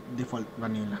yung default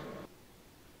vanilla.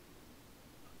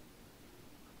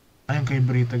 Ay, yung kay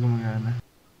Brita gumagana.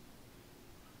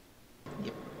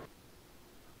 Yep.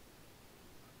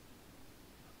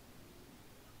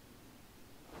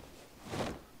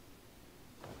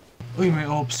 Uy, may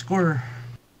ops score.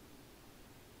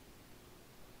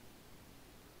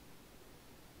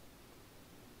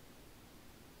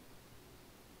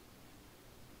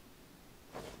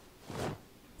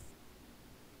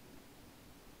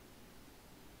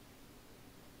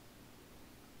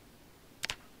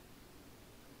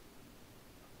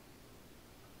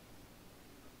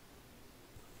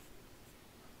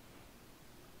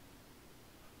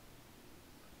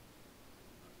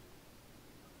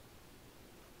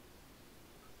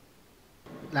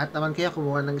 Lahat naman kaya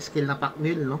kumuha ng skill na pack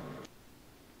mule, no?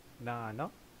 Na ano?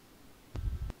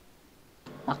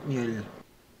 Pack mule.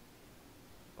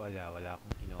 Wala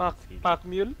akong kinuha skill. Pack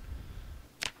mule?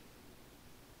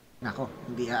 Nako,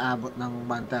 hindi aabot ng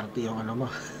 130 yung ano mo.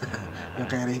 Yung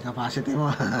carrying capacity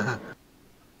mo.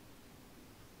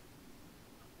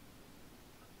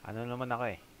 Ano naman ako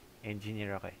eh?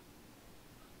 Engineer ako eh.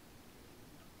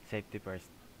 Safety first.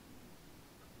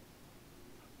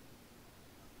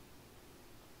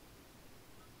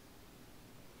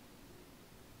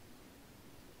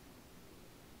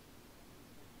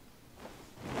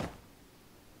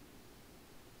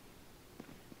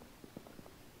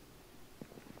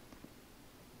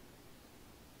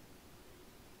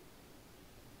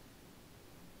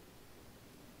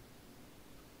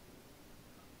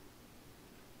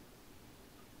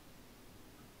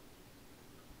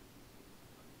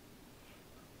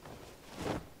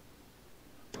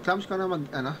 Clams ka na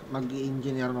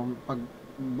mag-engineer ng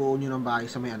pagbuo nyo ng bahay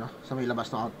sa may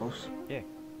labas ng outpost. Yeah.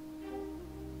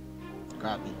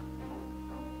 Copy.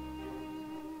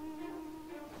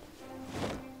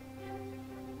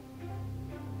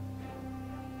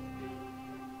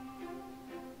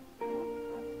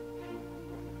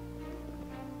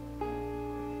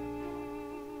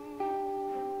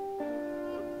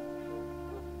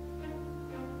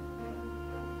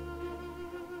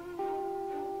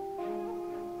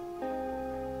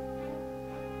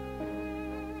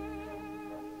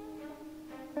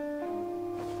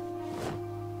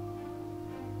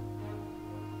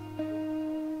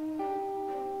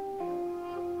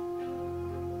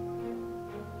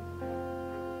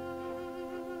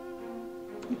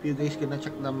 If you guys gonna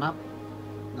check the map,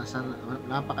 Nasa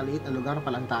napakaliit na lugar pa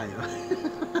lang tayo.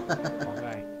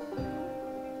 Okay.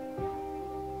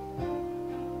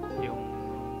 Yung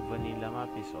vanilla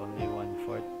map is only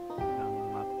 1/4 ng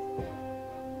map.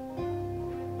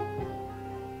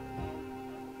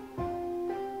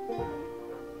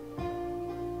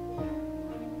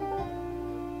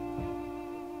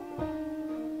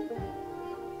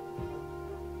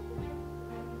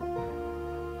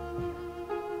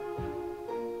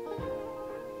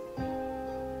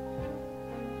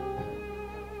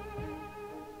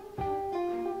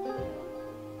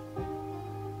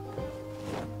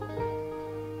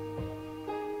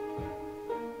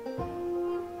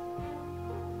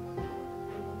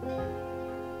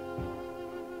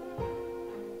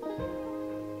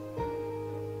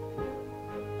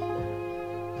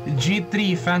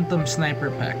 G3 Phantom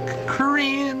Sniper Pack.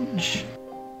 Cringe!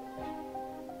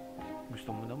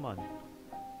 Gusto mo naman.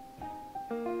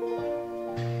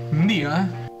 Hindi ah.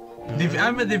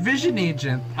 I'm a division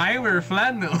agent. I wear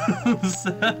flannels.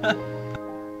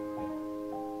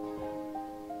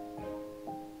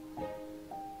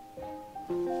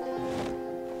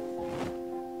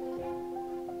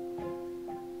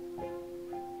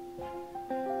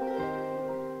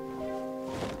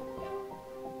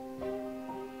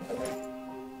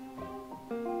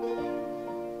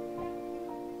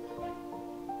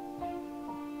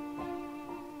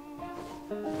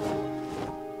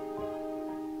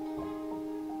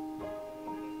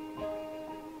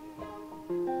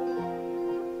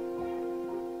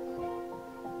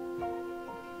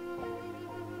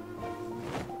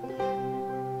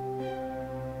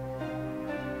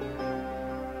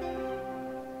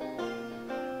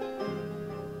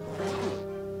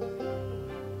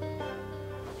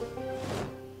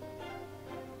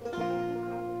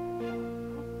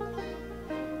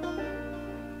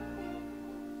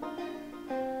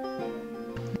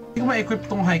 Hindi ko ma-equip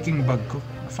tong hiking bag ko.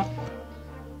 Fuck.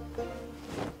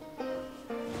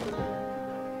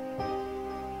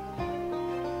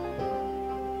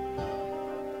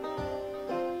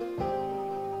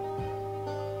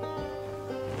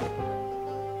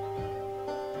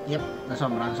 Yep,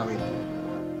 nasobrahan sa weight.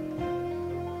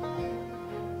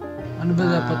 Ano ba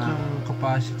dapat yung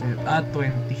capacity?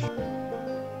 20.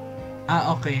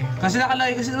 Okay. Kasi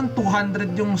nakalagay kasi ng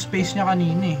 200 yung space niya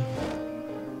kanina eh.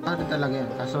 Ano talaga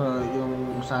yan? Kaso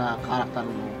yung sa karakter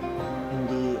mo,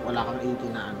 hindi, wala kang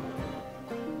 80 na ano.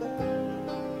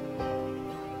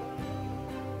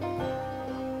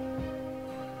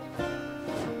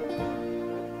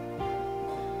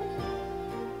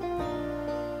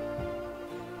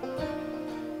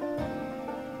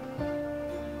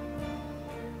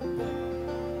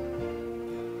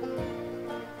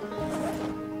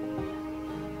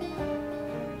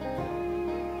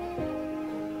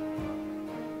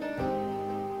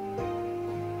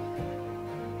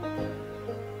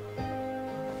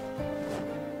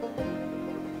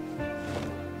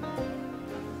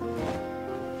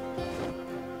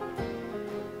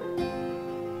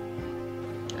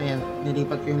 Ayan,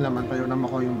 nilipat ko yung laman pero naman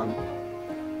ko yung bag.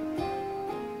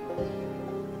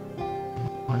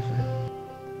 Okay.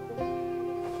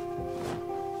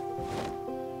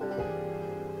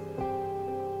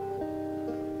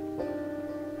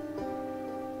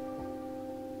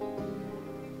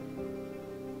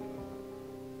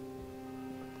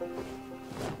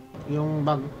 Yung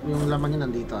bag, yung laman niya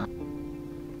nandito ah.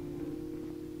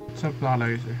 Saan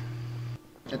nakalagay sir?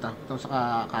 Ito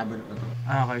sa cabinet na to.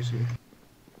 Okay, sige.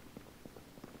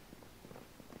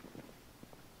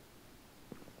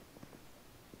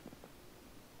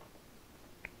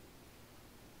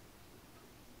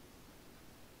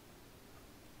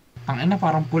 Ang ina,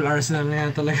 parang full arsenal na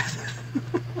yan talaga.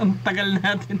 Ang tagal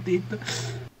natin dito.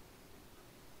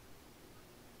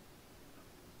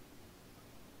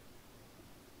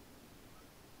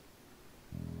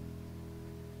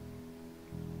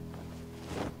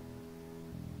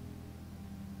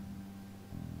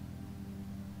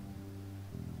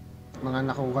 Mga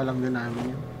nakuha lang din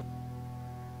namin yun.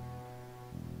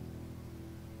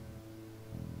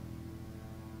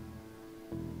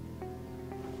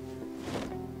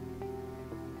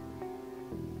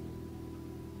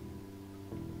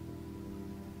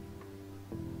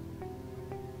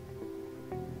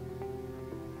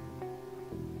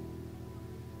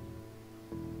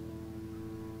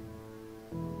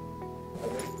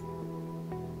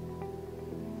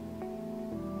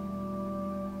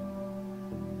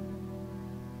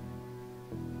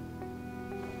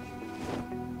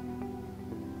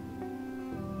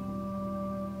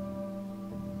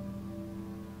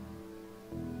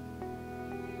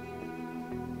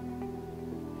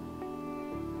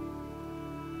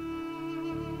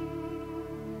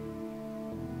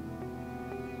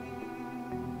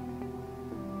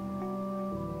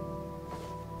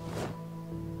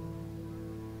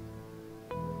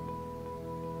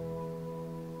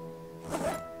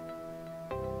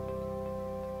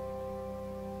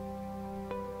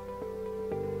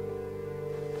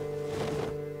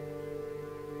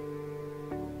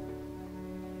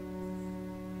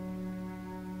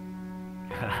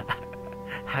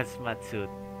 Hazmat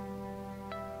suit.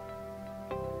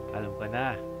 Alam ko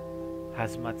na.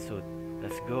 Hazmat suit.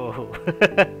 Let's go.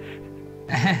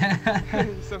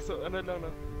 So, ano lang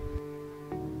no?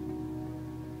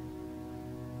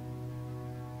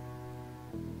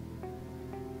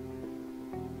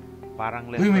 Parang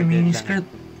Left Uy, may 4 Dead lang. miniskirt.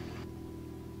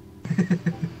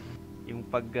 Yung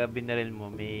pag binaril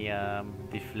mo, may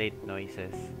deflate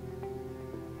noises.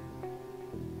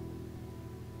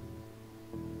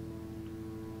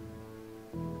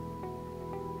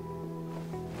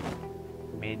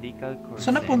 Medical course.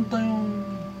 Saan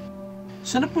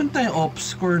napunta yung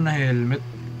off-score na helmet?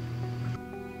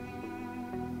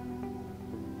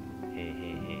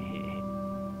 Hehehehe.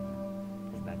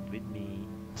 Stand with me.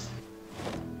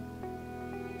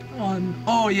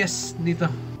 Oh, yes, dito.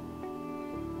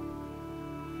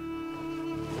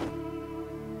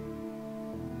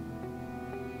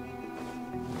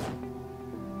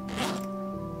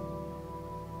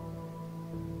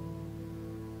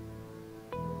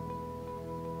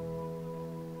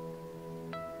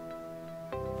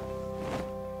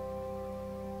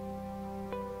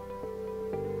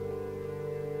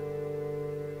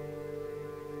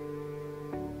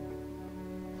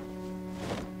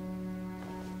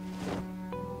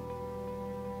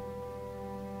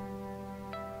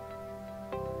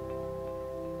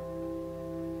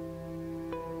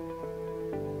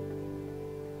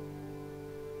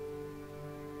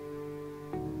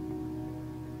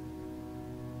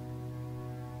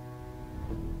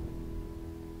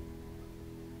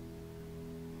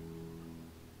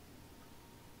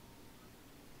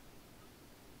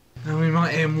 May mga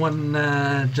M1 na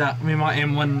may mga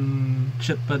M1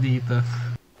 shit pa dito.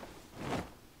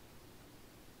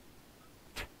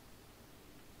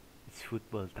 It's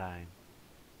football time.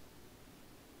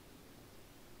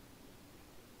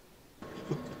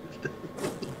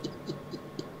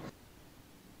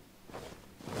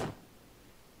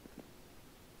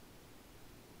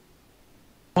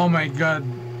 Oh my god.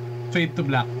 Fade to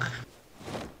black.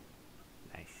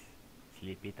 Nice.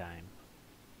 Sleepy time.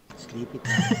 Sleepy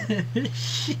time.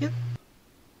 Shit.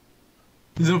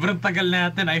 Sobrang tagal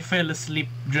natin. I fell asleep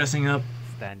dressing up.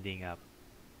 Standing up.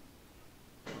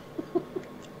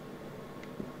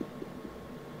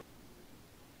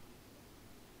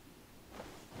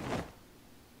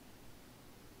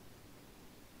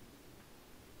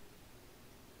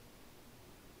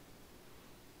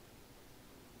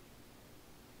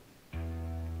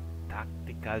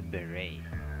 Tactical beret.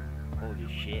 Holy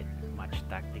shit, much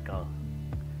tactical.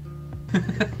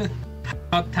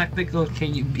 How tactical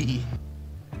can you be?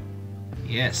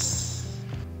 Yes.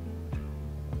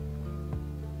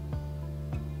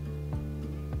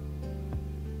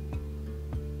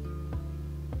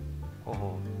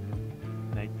 Oh,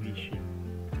 night vision.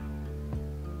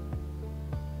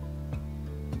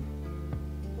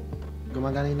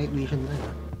 Gumagana yung night vision na.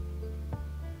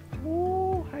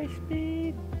 Woo! High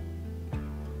speed!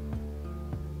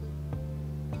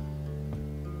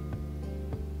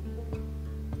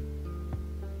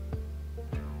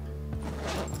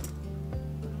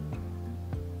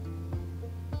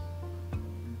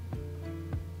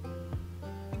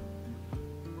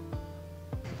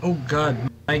 Oh god,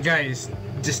 my guy is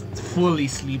just fully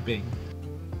sleeping.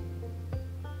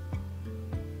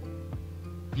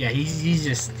 Yeah, he's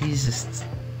just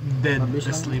dead Mabilis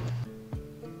lang. asleep.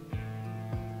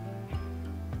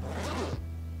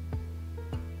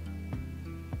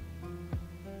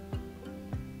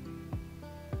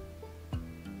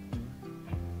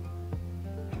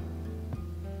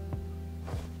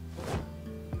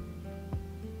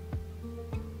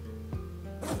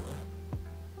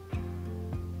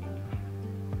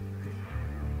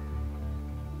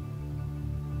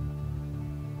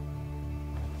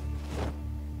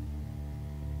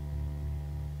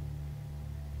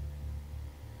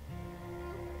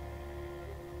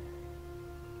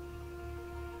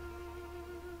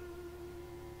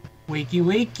 Wakey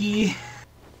wakey.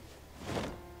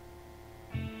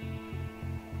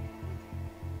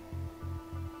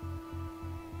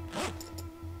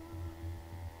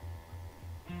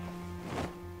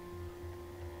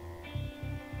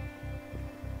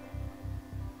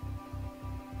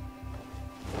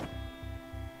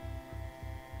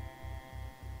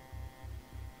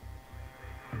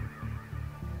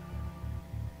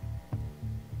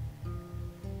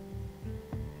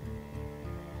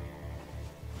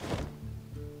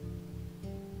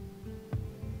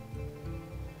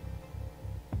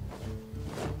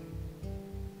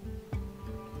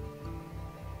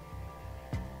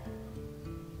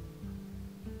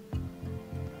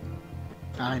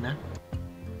 Akin na.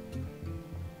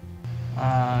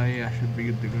 Yeah, should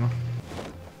be good to go.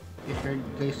 If you're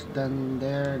guys done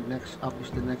there, next up is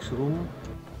the next room.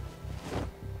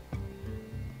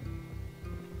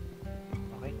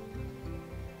 Okay.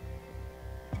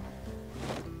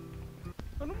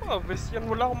 Ano mga vest yan?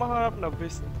 Wala akong mahanap na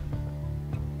vest.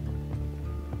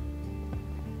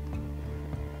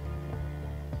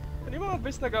 Ano yung mga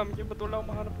vest na gamit yun? Ba't wala akong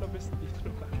mahanap na vest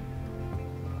dito?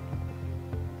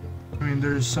 I mean,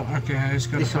 there's some. Okay, I just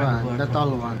gotta This find one, the the black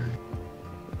tall one.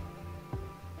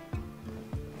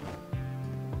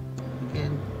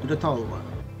 Again, to the tall one.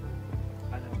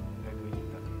 Anong gagawin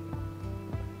nito?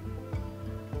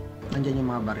 Nandyan yung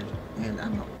mga baril. And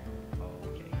ano.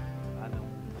 Okay. Anong...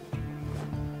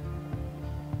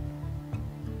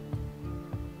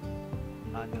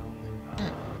 Anong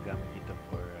gamit dito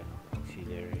for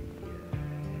auxiliary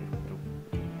troop?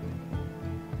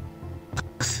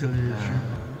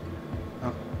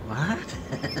 What?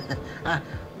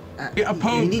 A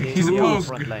poke. You need He's a tools.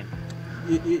 poke. Frontline.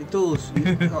 Tools.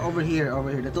 Over here, over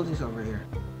here. The tools is over here.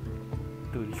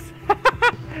 Tools.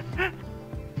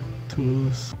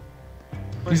 Tools.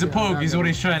 He's a poke, is what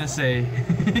he's trying to say.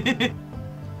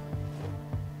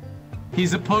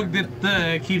 He's a poke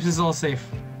that keeps us all safe.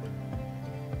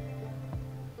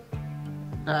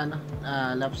 Ano?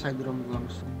 Left side room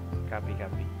lungs. Copy.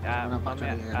 Ano pa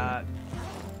Mamaya, actually,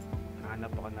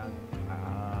 hanap ako ng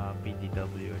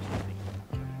PDW or something.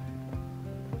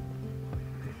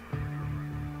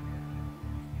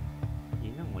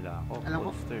 Yun ang wala ako. Alam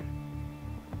ko. Holster.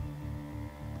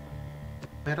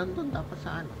 Meron doon dapat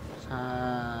sa ano? Sa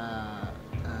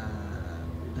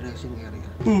dressing area.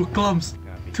 Ooh, clumps.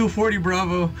 Copy. 240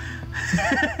 Bravo.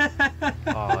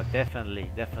 Oh,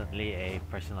 definitely a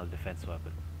personal defense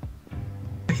weapon.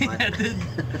 Yeah, dude.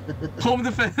 Home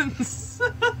defense.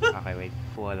 Okay, wait.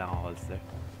 Kuha lang ang holster.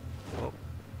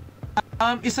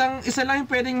 Oh, Isa lang yung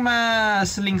pwedeng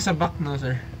ma-sling sa back, no,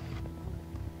 sir?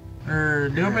 Or,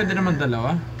 di ba pwede naman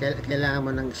dalawa? Kailangan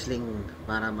mo ng sling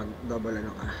para mag-double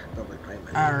ano ka. Double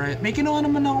primary. Alright. May kinuha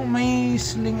naman ako, may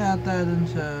sling ata dun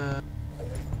sa...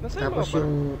 Nasa Tapos yung mga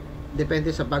yung, depende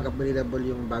sa bag, available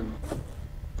yung bag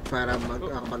para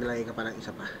maglagay ka pa ng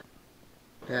isa pa.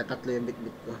 Kaya tatlo yung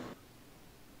bit-bit ko.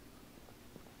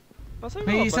 Nasa yung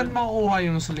May mga saan makukuha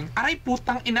yung sling? Aray,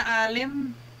 putang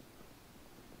inaalin!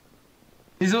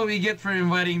 Is what we get for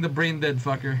inviting the brain dead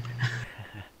fucker.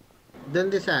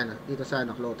 Doon din sa ano, dito sa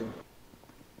ano, clothing.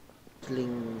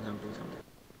 Sling something.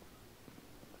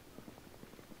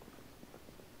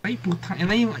 Ay, putang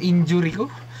ina yung injury ko.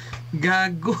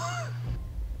 Gago.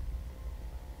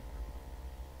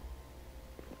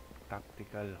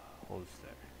 tactical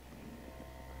holster.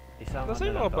 Isang Nasa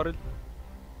yung lang mga to. baril?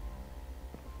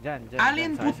 Dyan,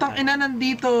 Alin, sa putang arsenal. ina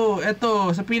nandito.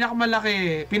 Eto, sa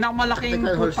pinakamalaki. Pinakamalaking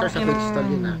Tactical holster putang sa inang pistol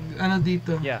yun, ah. ano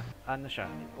dito. Yeah, ano siya?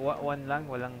 One lang?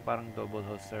 Walang parang double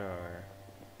holster or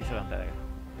isa lang talaga?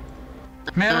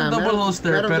 Meron double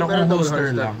holster, meron- pero meron kung double holster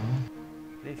holster. lang.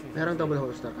 Merong double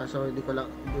holster, kaso hindi ko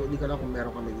lang kung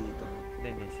meron kami dito.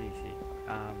 Hindi, si.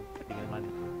 Tingnan man.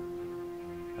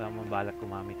 Wala mong balak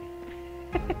kumamit eh.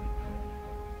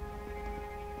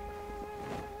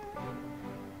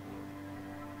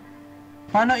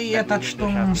 Paano i-attach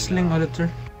tong sling ulit,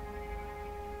 sir?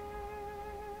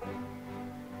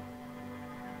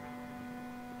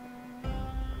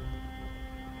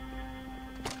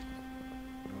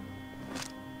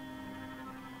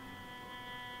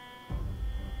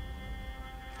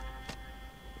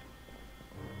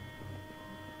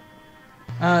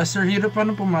 Sir Hiro,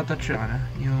 paano pumatouch yung ano?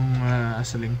 Yung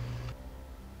sling?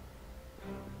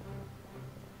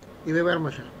 I-wear mo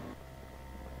siya.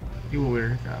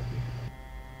 I-wear, copy.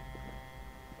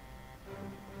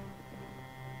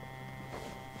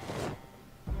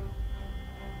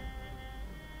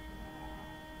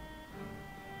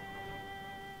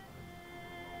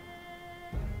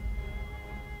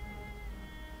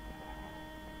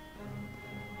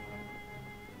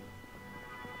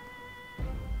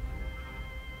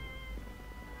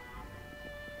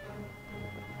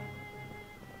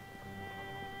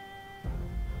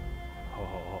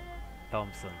 Ho.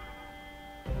 Thompson.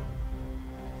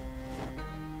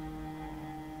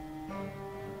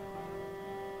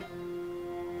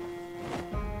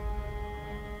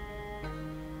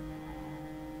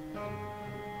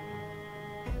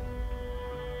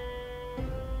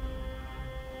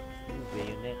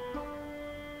 Bayonet.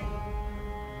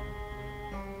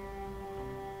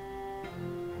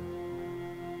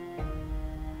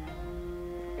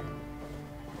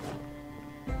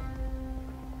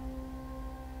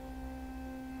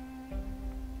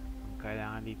 Ang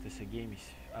kailangan dito sa game is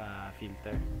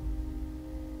filter.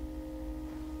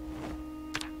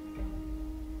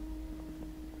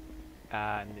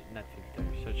 Not filter.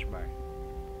 Search bar.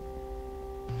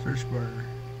 Search bar.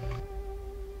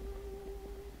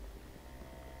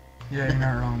 Yeah, you're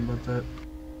not wrong about that.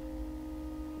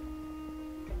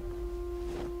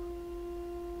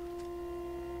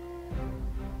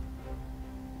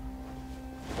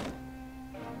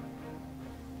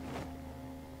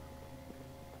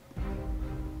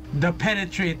 The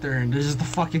penetrator. There's just a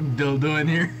fucking dildo in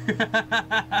here.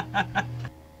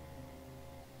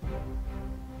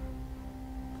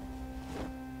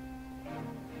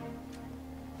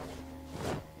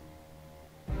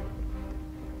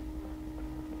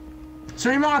 So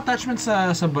yung mga attachments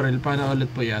sa baril, paano ulit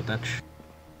po i-attach?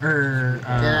 Or,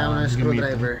 Kaya ako ng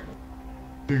screwdriver.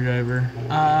 Screwdriver.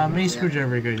 May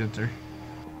screwdriver kayo dyan, sir.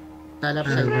 Sa left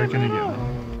Sure, side where can I get ng one?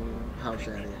 house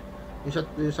area.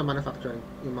 Yung sa manufacturing,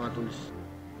 yung mga tools.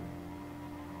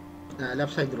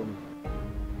 Left side room.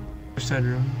 Left side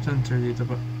room. Saan, sir? Dito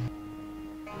pa.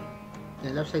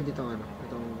 Yeah, left side dito ano,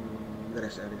 itong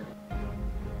dress area.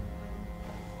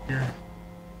 Here.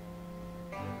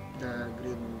 The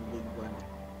green big one.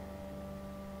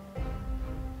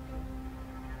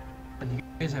 But you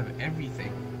guys have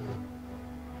everything.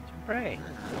 Siyempre.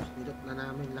 Halos nilot na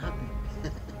namin lahat eh.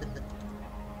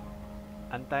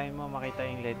 Antayin mo makita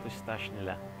yung lettuce stash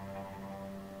nila.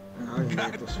 Yung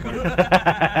lettuce pa.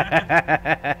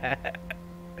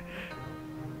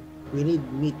 We need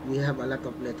meat. We have a lot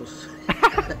of lettuce.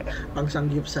 Pang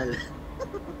sangyupsal.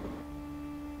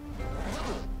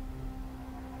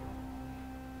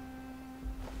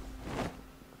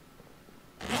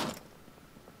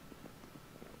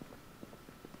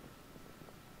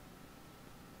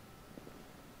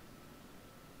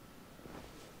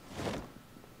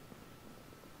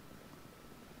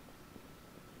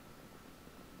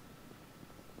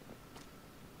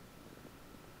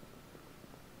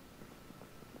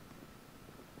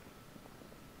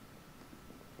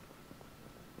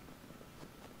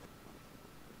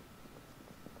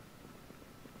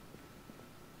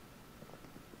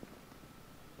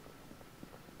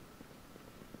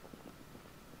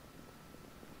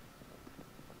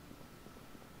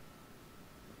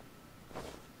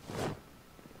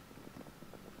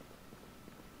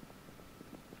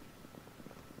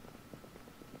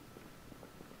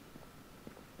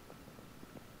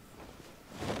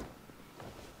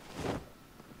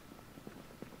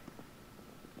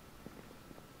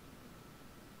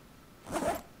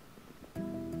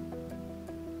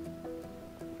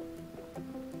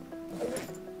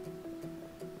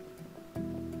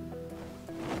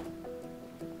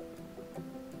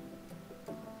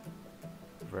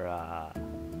 Bruh.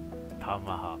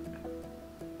 Tomahawk.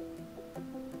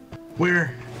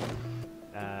 Where?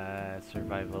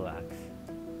 Survival axe.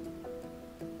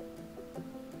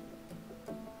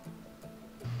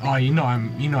 Oh, you know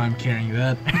I'm carrying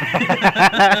that.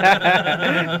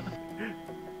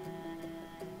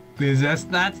 Because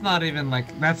that's not even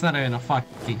a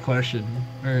fucking question.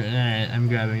 Alright, I'm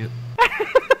grabbing it.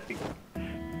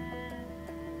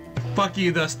 Fuck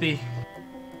you, Dusty.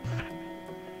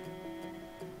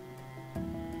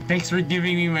 Thanks for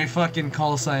giving me my fucking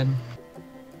call sign.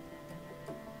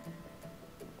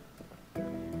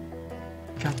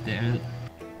 God damn it.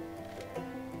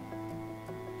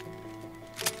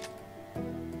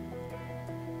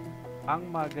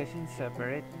 Ang magazine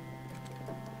separate.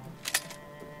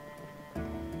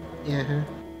 Yeah.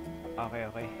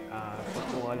 Okay.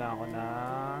 Kukuha lang ako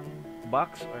ng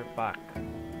box or pack.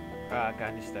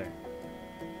 Canister.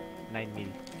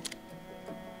 9mm.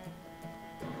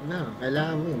 No,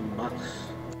 kailangan mo yung box.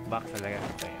 Box talaga.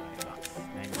 Okay, box.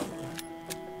 9mm.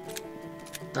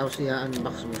 Tapos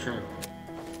i-unbox mo siya.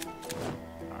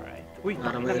 Alright. Uy,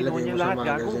 Para nakita mailagay niyo mo sa lahat,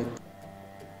 gago. magazine.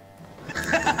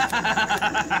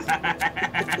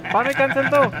 Paano i-cancel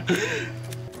to?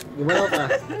 Gumalaw ka.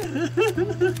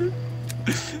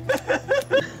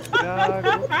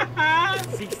 Gago.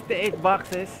 68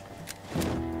 boxes.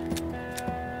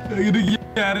 Ang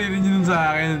nangyari rin yun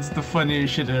sa akin. It's the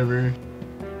funniest shit ever.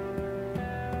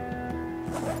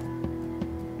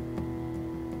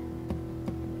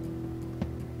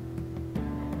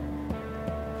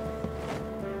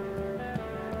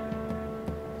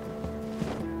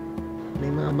 May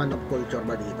mga manok culture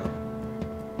ba dito?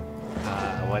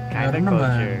 What kind of Meron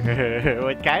naman. culture?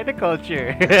 What kind of culture?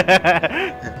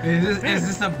 Is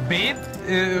this a bait?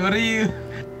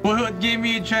 What game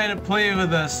are you trying to play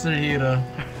with us, Sir Hiro?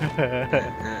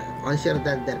 Once you're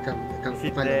done there, come Is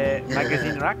it follow the me.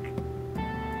 magazine rack?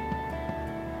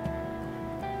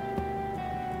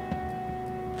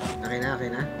 Okay na?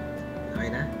 Okay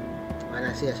na?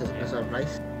 Wanna see a surprise?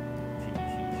 See,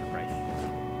 surprise.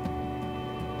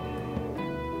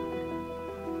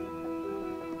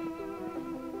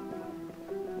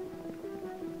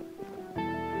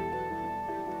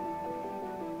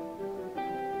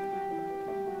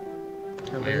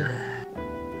 Over Where? here.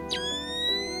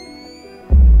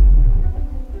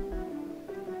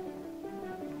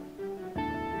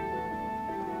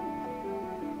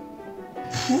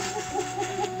 Is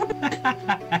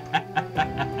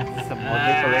this a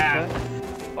model collection?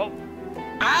 Oh,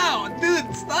 Ow!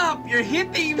 Dude, stop! You're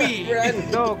hitting me!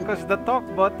 no, because the talk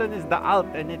button is the alt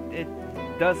and it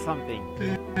does something.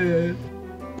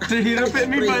 So hirap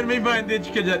may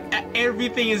bandage ka dyan.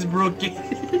 Everything is broken.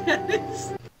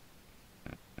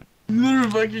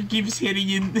 Motherfucker keeps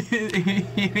hitting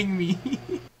me.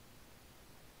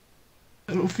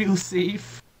 I don't feel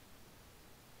safe.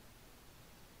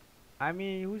 I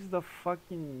mean, who's the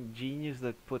fucking genius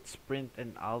that put sprint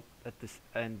and alt at this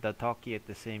and the talkie at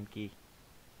the same key?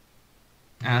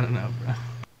 I don't know, bro.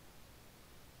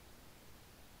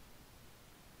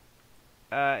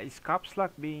 Is caps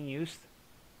lock being used?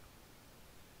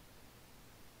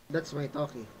 That's my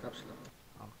talkie, caps lock.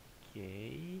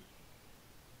 Okay.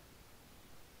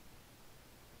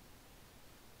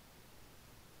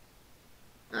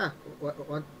 Ah,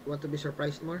 want to be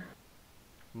surprised more?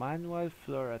 Manual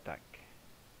floor attack.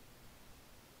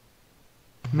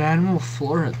 Manual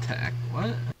floor attack.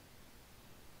 What?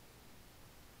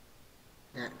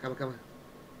 Yeah, come on.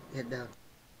 Head down.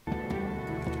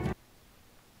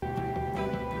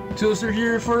 So sir,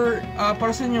 here for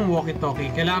para sa yung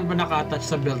walkie-talkie, kailangan ba naka-attach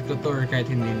sa belt ko to or kahit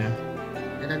hindi na?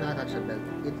 And then attach the belt.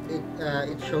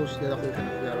 It shows the location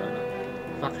of your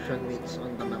faction mates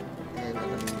on the map. And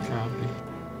Copy.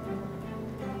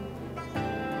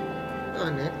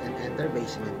 on it and enter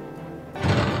basement.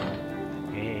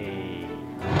 Hey.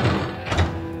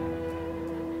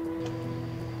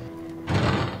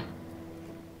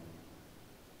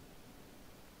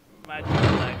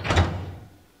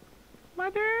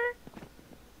 Mother.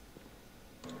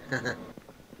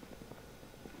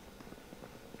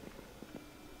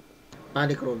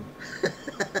 Panic room.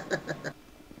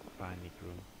 Panic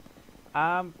room.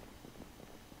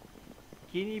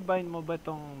 Kinibind mo ba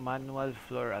tong manual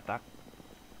floor attack?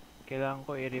 Kailangan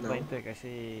ko i-rebind to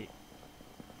kasi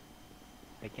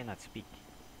I cannot speak.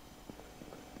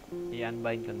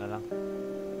 I-unbind ko na lang.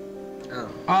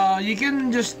 Oh. You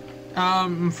can just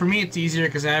for me it's easier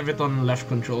because I have it on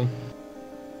left control.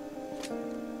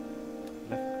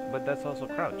 But that's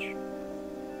also crouch.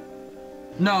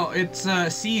 No, it's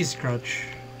C is crouch.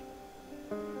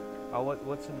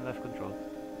 What's in left control?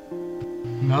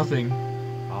 Nothing.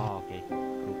 Oh, okay.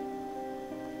 Cool.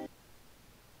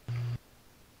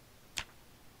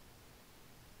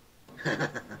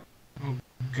 Oh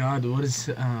God, what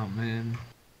is? Oh man.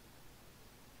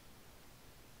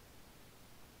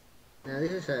 Now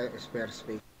this is a spare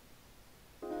space.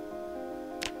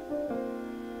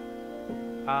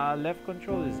 Left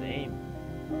control is aim.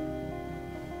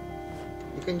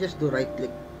 You can just do right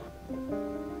click.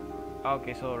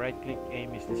 Okay, so right click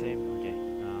aim is the same. Okay.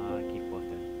 Keep both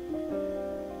then.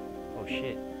 Oh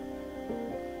shit.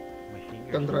 My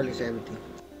fingers. Control is empty.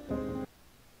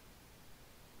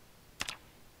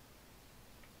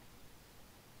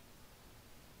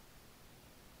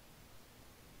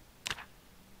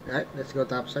 Alright, let's go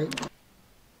top side.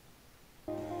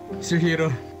 Sir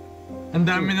Hero, ang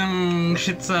dami ng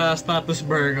shit sa status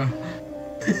bar ko.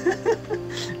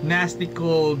 Nasty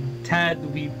cold, tad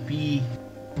weepy,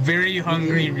 very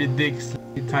hungry, ridiculously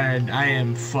tired. I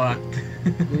am fucked.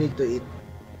 You need to eat.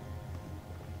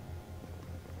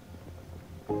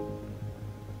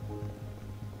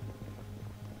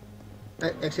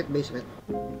 Right, exit basement.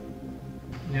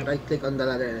 Yep. Right click on the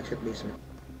ladder and exit basement.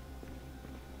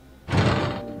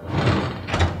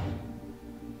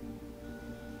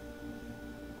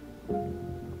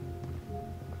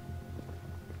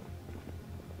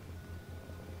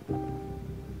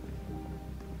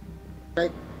 Right,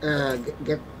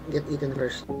 get eaten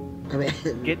first. I mean,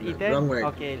 Get eaten? wrong word.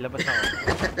 Okay, labas ako.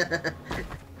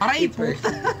 Aray, Eat first.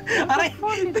 Aray!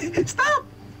 Stop!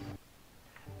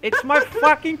 It's my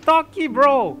fucking talkie,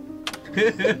 bro!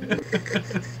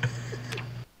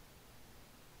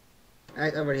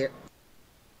 Right over here.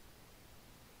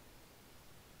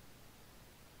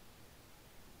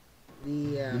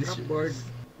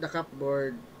 The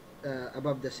cupboard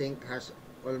above the sink has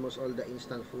almost all the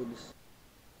instant foods.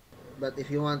 But if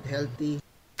you want healthy,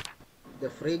 the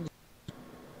fridge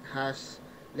has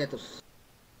lettuce.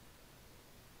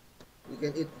 You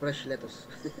can eat fresh lettuce.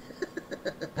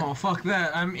 Oh fuck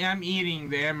that! I'm eating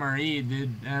the MRE,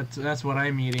 dude. That's what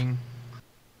I'm eating.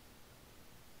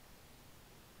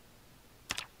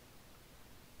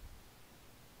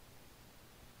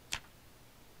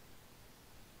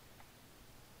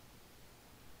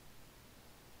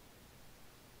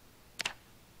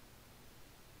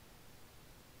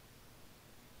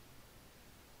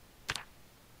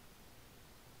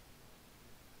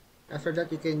 After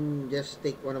that, you can just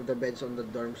take one of the beds on the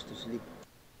dorms to sleep.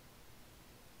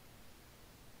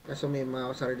 Kaso may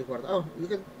mga sarili kwarto. Oh, you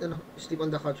can sleep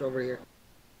on the couch over here.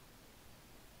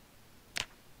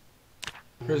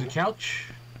 There's a couch.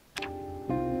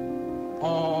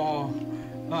 Oh,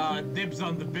 dibs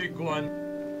on the big one.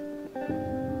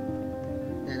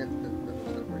 Yeah, that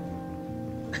doesn't work.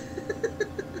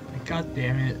 God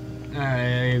damn it.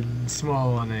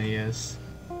 Small one, I guess.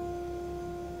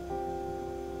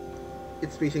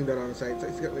 It's facing the wrong side, so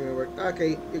it's not gonna work.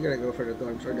 Okay, you're gonna go for the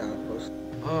dorms or the outpost.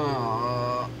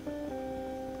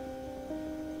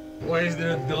 Why is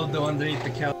there a dildo underneath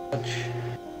the couch?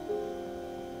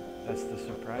 That's the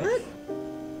surprise. What?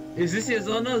 Is this your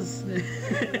Zonos?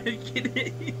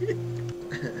 Kidding.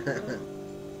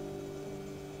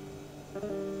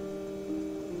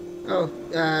 Oh,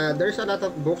 there's a lot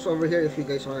of books over here if you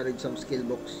guys wanna read some skill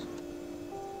books.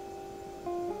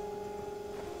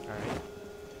 Alright.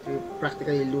 You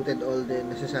practically looted all the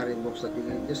necessary books that you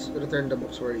can. Just return the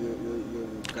books where you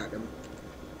got them.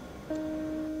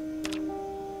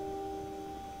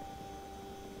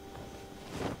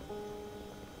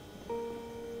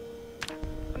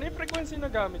 Ano yung frequency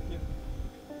na gamit niyo?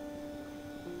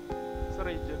 Sa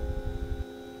radio?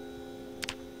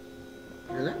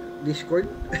 Wala? Discord?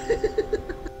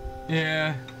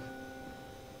 Yeah.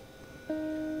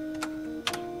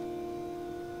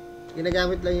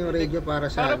 Ginagamit lang yung radio para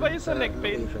sa... Para ba yun sa neck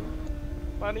pain? location.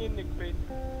 Paano yung neck pain?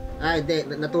 Ah, hindi.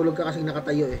 Natulog ka kasing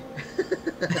nakatayo eh.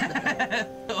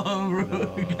 Oh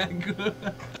bro, gago.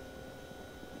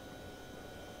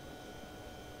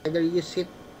 Either you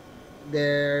sit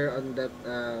there on that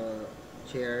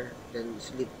chair, then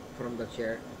sleep from the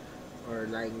chair, or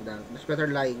lying down. It's better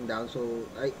lying down. So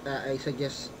I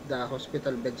suggest the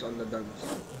hospital beds on the dorms.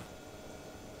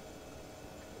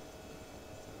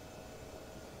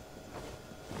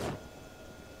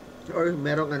 Or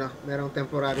merong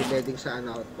temporary bedding sa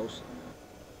outpost.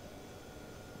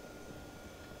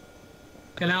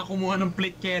 Kailangan kumuha ng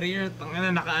plate carrier.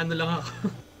 Tangina, nakaano lang ako.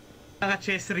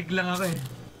 Naka-chest rig lang ako eh.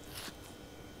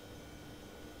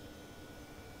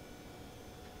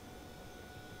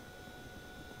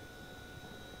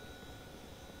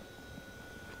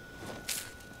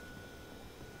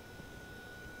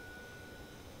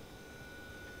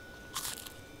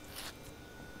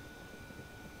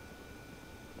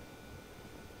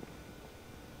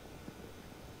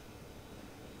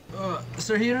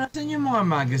 Sir Hero, nasan yung mga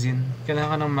magazine?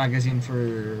 Kailangan ka ng magazine for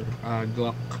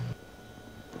Glock.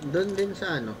 Doon din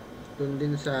sa Doon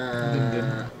din sa Doon din.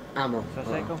 ammo. Sa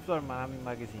Oo. second floor, maraming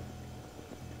magazine.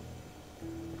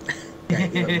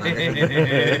 Kahit ibang magazine.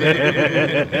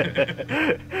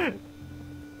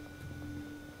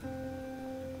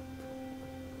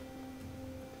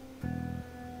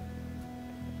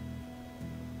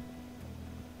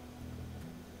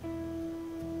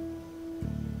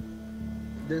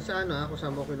 Doon sa ako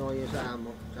sa mo kinuha yung sa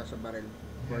ammo, sa barrel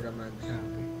for the mags.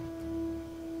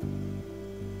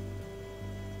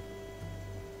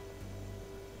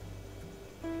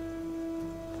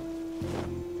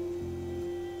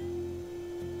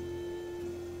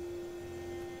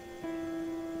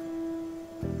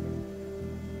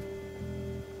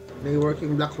 May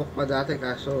working black book pa dati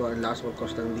kaso ang last will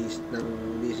cost ng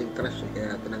leasing trash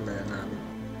kaya tinanggalan namin.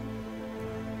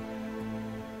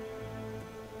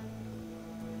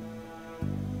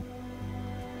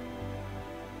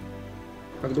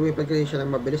 Pag lumipad kasi siya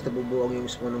ng mabilis, nabubuong yung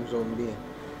spawn ng zombie eh.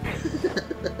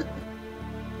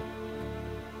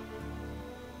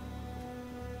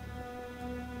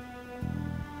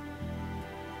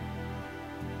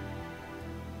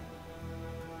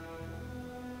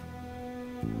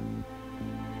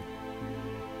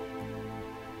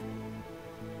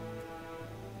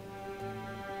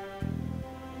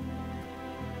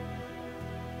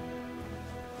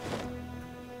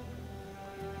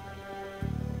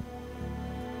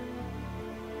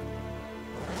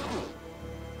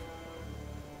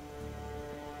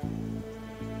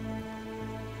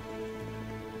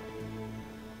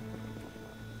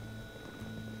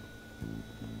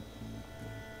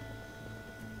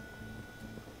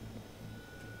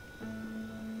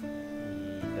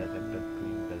 Idadagdag ko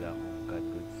yung dala kong cat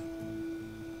goods.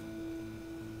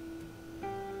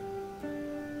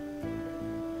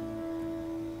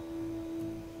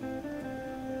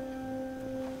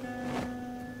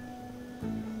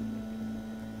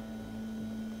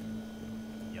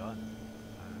 Yun.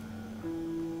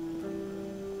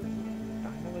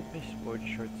 Taka na ba't may sport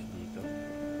shorts dito?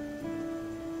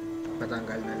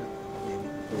 Patanggal na lang. Yung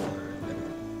ganun.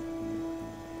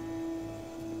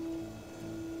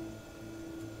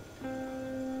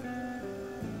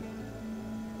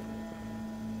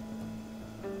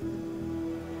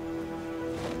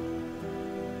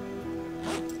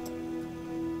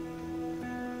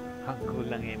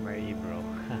 Walang MRE, bro.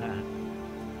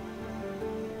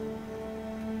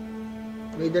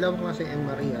 May dalawa ko kasi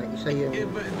MRE ha. Isa yung Yeah,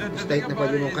 but the state thing na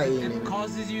about pwede it mong is kainin. it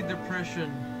causes you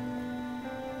depression.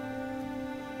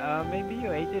 Maybe you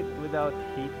ate it without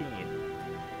heating it.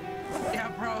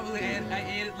 Yeah, probably. I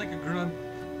ate it like a grunt.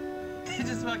 It's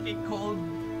just fucking cold.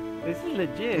 This is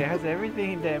legit. It has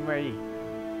everything in the MRE.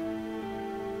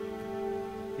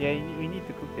 Yeah, we need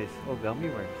to cook this. Oh, gummy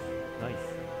worms. Nice.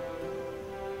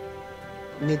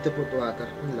 Need to put water.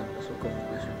 Yun lang. Tapos cook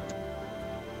na siya.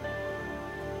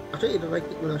 Actually, i-right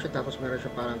click mo lang siya tapos meron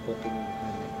siya parang cooking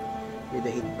with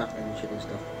the heat pack and shit and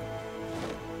stuff.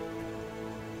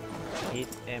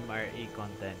 Heat MRE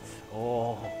contents.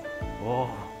 Oh. Oh.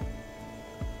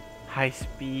 High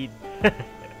speed.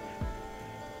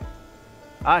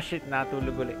 Ah, shit.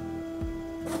 Natulog ulit.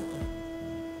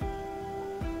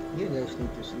 You guys need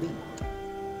to sleep.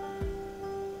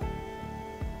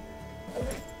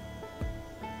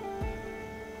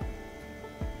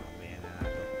 Mamaya na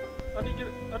nato.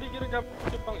 Ano yung ginagamit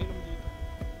ko pang inom dito?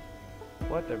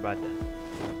 Water bottle.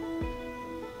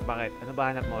 Bakit? Ano ba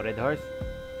hanap mo? Red horse?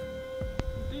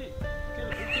 Hindi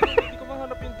ko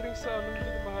mahanap yung drink sa ano, hindi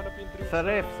ko mahanap yung drink Sa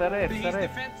ref, sa ref, This sa is ref.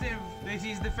 defensive. This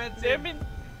is I defensive. mean,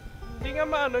 hindi nga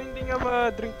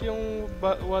ma-drink yung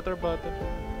water bottle.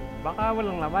 Baka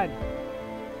walang laman.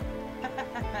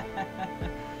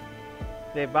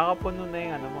 Hindi, baka puno na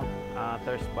yung ano mo,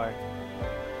 thirst bar.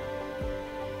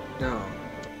 No.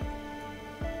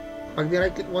 Pag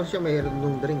ni-right click mo siya, mayroon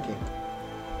nung drink eh.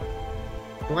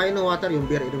 Kung kayo ng water, yung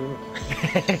beer, inom mo.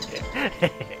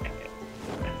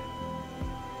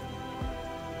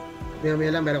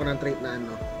 May lang, meron ko ng trait na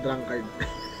ano, drunkard.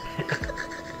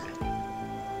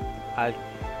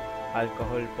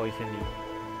 Alcohol poisoning.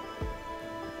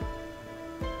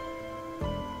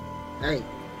 Ay,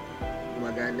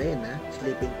 gumagana yun ha.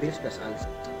 Sleeping pills plus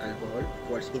alcohol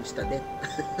equals insta-death.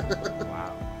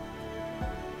 Wow.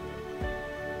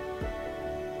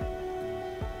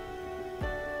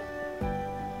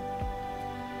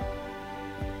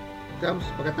 Tapos,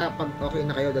 pag okay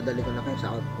na kayo, dadali ko na kayo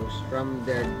sa outpost. From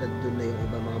there, nandun na yung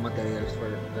ibang mga materials for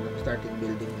starting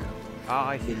building na.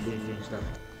 Okay, Building sige. stuff.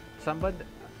 Saan ba?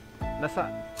 Nasa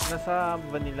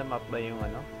vanilla map ba yung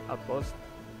ano? Outpost?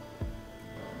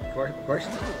 First,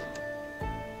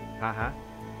 Haha?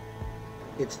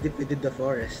 it's deep within the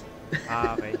forest.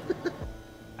 Ah, okay.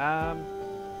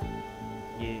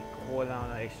 Kukuha lang ako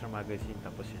ng extra magazine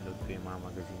tapos load ko yung mga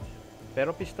magazines. Pero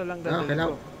pistol lang dadali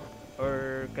ko.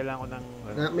 Or kailangan ko ng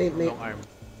long arm.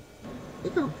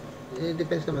 Ikaw,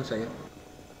 depends naman sa'yo.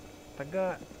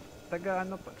 Taga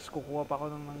ano pa, tapos kukuha pa ako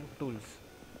ng tools.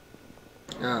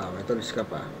 May tools ka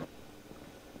pa.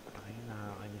 Ay,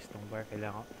 nakakainis tong bar.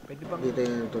 Kailangan ko. Pwede Dito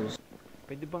yung tools.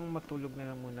 Pwede bang matulog na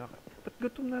lang muna? Ba't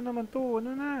gutom na naman to?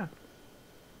 Ano na?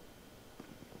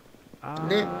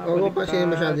 Hindi, huwag mo pa siya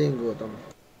masyado yung gutom.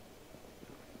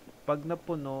 Pag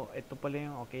napuno, ito pala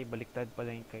yung okay, baliktad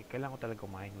pala yung kailangan ko talaga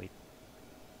kumain. Wait.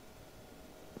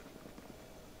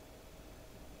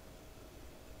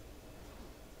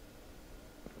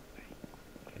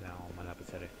 Kailangan ko malapit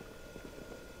sa ref.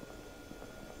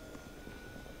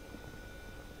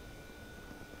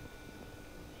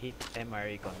 Heat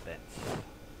MRE contents.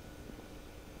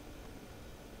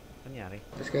 Ano nangyari?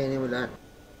 Tapos kainin mo lahat.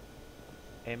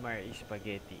 MRE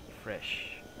spaghetti.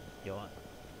 Fresh. Yon.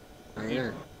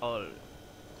 Ayan. All.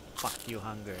 Fuck you,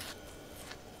 hunger.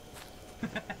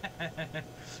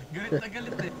 Galit na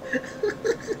galit eh.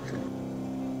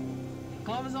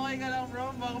 Clubs, okay ka lang bro?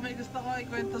 Baka may gusto ko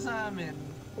ikwento sa amin.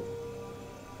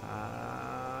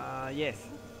 Yes.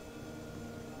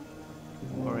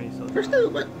 Horizon.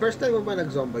 First time mo ba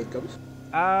nag-Zomboid Clubs?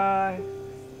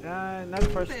 Not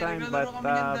first Hindi, time, naglalaro but kami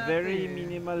niyan dati very eh.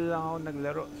 minimal lang ako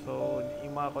naglaro. So,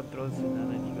 yung mga controls na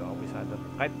hindi ko kabisado.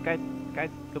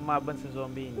 Kahit lumaban sa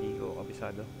zombie, hindi ko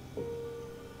kabisado.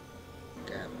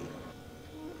 Copy.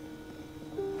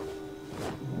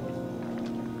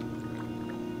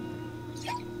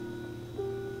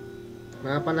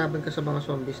 Makapalaban ka sa mga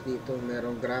zombies dito.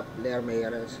 Merong grappler, may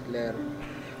wrestler,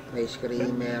 may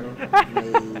screamer, may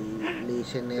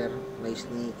listener, may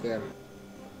sneaker,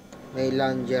 may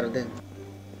langer din.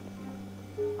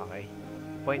 Okay.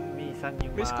 Point me saan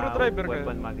yung May screwdriver ka.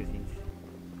 weapon magazines.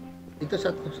 Dito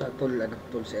sa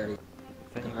tools area.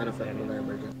 Saan yung Hanap first ka area?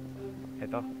 screwdriver dyan.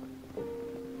 Ito.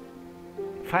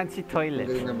 Fancy toilet.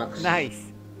 Ang galing na box.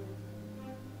 Nice.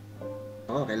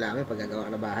 Oo, kailangan pag gagawa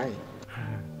ka na bahay.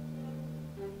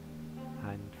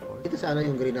 Hand force. Dito sa ano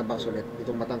yung green na box ulit.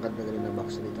 Itong matangkad na green na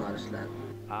box. Dito halos lahat.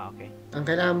 Okay. Ang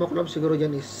kailangan mo club siguro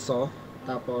dyan is saw.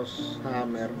 Tapos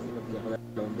hammer.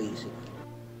 Yung basic.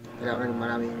 Kailangan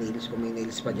maraming nails kung may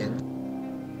nails pa dyan.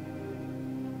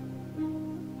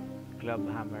 Club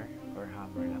hammer or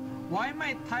hammer lang. Why am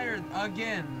I tired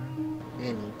again?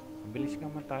 Any. Mabilis kang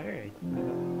matire eh.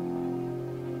 Ano?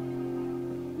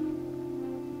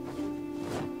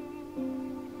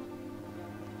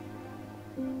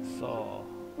 So,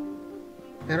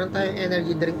 Meron tayong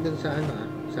energy drink dun sa ano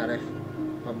sa ref.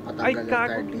 ay Pampatanggal ng kago,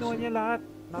 tiredness. ginawa niya lahat.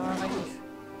 Nakakainis.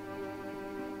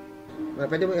 Well,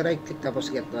 pwede mo i-right click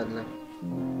tapos get one lang.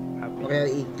 Happy. O kaya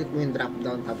i-click mo yung drop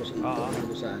down tapos i-click Oo.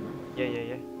 mo sa ano.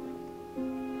 Yeah.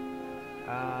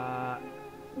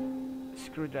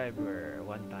 Screwdriver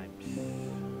 1 times.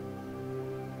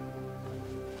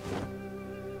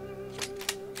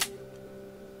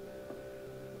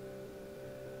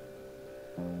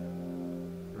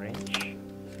 Wrench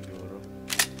siguro.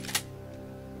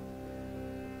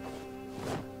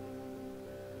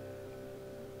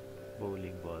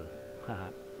 Bowling ball. Haha.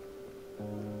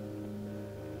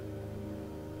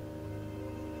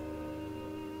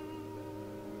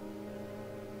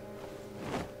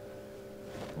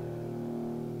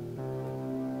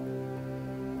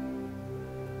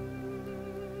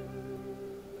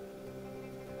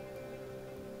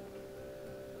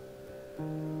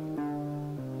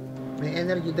 May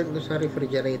energy drink doon sa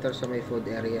refrigerator sa may food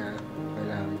area.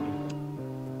 Kailangan.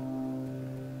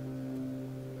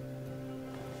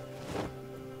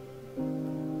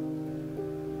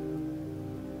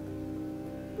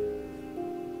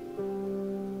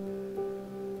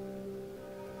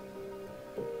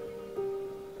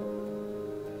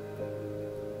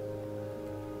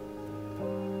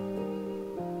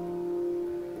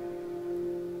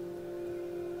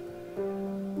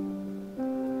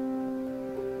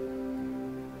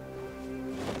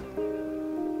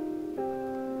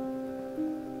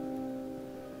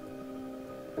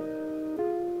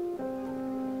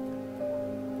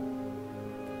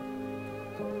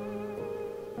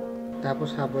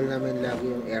 Tapos habol namin lagi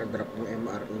yung airdrop ng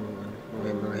MR yung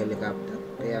mga helicopter.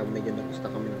 Kaya medyo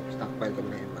nag-stockpile kami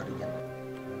ng MR dyan.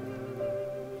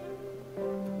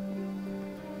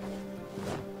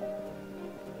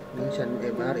 Minsan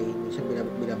MRE, minsan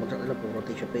binabagsak na lang puro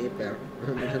tissue paper,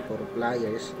 minsan puro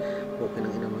pliers, okay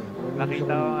ng ina mo yun. Gusto Nakita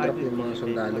kong ko nga drop din yung mga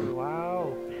sundalo. Wow.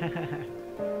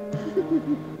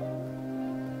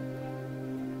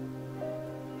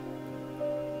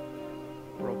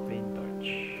 Propane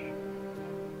torch.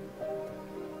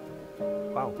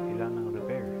 Wow, kailangan ng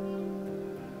repair.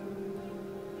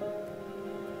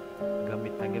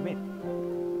 Gamit na gamit.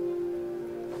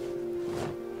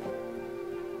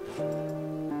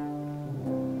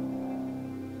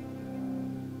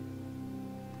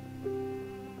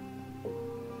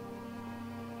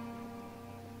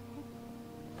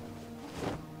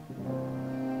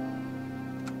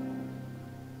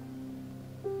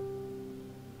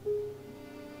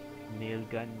 Nail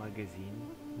gun magazine.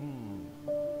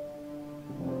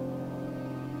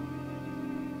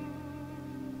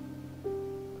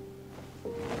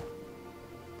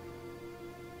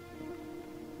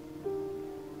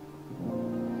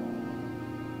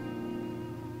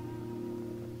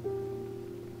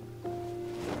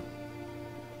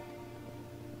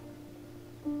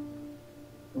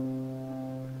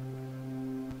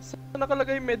 Saan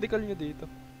nakalagay yung medical nyo dito?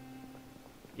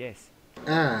 Yes.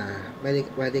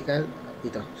 Medical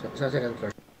dito sa second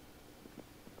floor.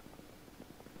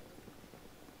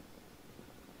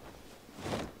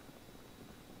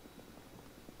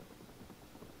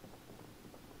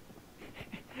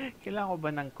 Kailangan ko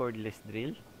ba ng cordless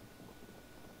drill?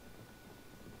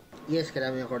 Yes,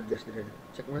 kailangan mo yung cordless drill.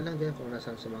 Check mo lang dyan kung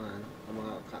nasaan sa mga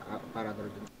aparador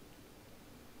dyan.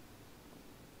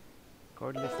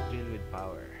 Cordless drill with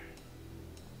power.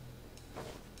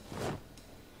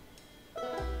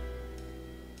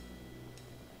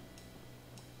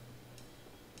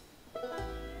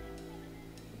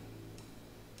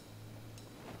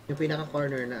 Yung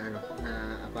pinaka-corner na na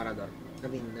aparador. I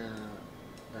mean,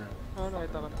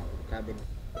 Nakita ko na. cabin.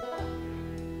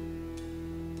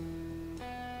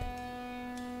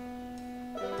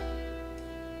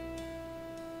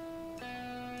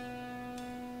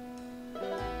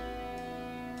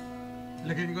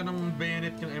 Lagyan ko ng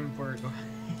bayonet yung M4 ko.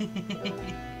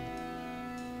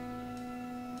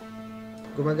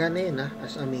 Gumagana yun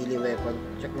as a melee weapon.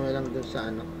 Check mo lang dun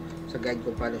sa sa guide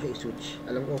ko paano siya i-switch.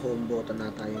 Alam ko home button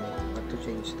na tayo at to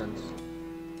change stance.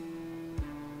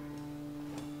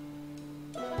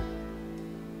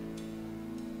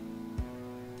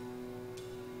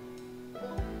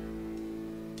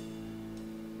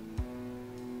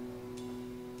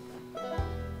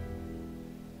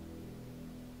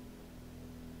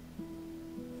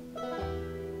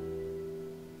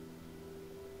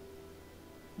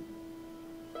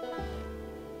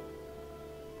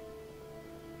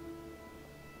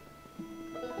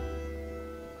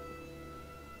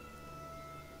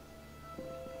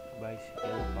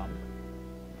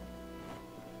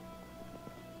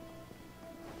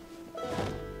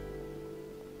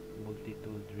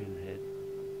 multi-tool drill head.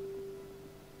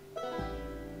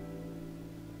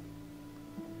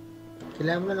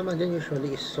 Kailangan mo naman dyan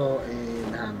usually is saw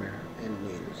and hammer and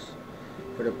nails.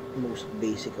 For the most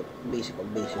basic of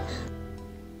basics.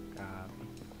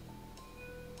 Copy.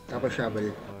 Tapos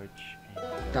shovel. Torch.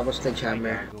 Tapos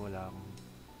sledgehammer. Wala akong...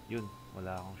 Yun,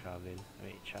 wala akong shovel.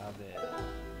 Wait, shovel.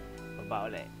 Baba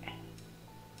ulit.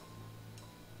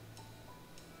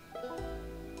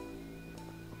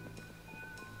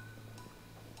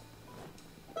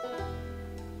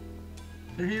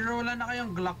 Sir Hero, wala na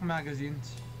kayong Glock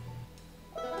magazines?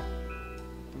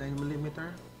 9mm.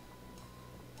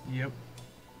 Yep.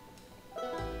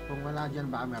 Kung wala dyan,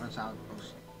 baka meron sa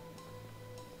outpost.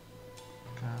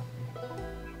 Copy.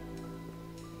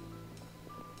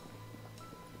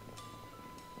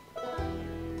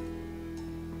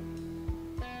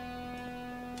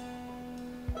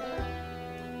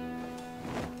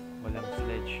 Walang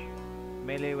sledge.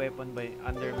 Melee weapon ba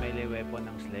under melee weapon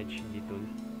ng sledge, hindi tool?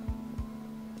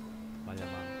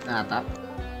 Malamang. Natap?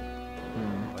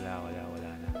 Wala na.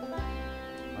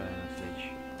 Wala nang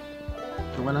sledge.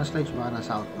 Kung walang sledge, baka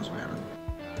nasa outpost meron.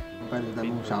 Pwede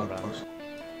tayo mong sa outpost.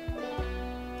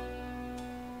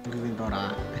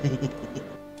 Magpintura ka.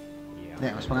 Hindi,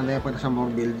 mas maganda yung pagka sa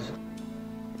more builds.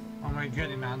 Oh my god,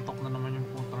 inaantok na naman yung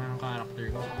putang ng character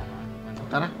ko.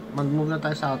 Tara, mag-move na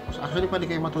tayo sa outpost. Actually, pwede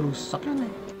kayo matulog sa sakyan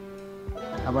eh.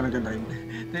 Habang nagdadrive.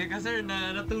 Teka sir,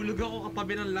 natulog ako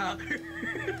katabi ng locker.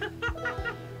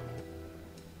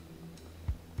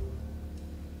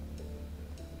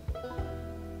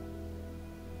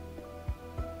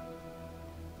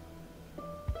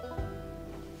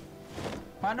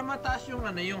 Paano mataas yung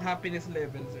yung happiness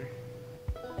level, sir?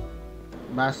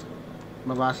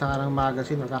 Mabasa ka ng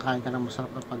magazine, magkakain ka ng masarap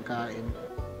na pagkain.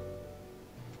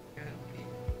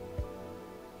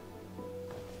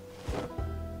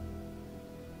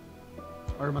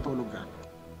 Or matulog ka.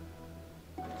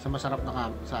 Sa masarap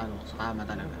na sa kama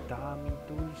talaga. Daming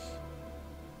tools.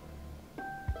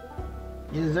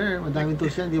 Yes sir, madaming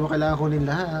tools yan, hindi mo kailangan kunin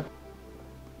lahat.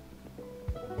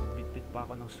 Bit pa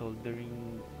ako ng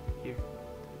soldering here.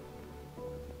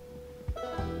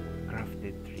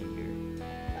 Crafted trigger.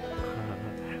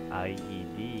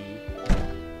 IED.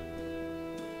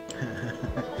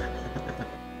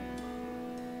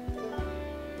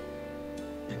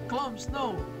 Clumps,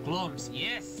 no! Clumps,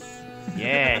 yes!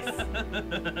 Yes!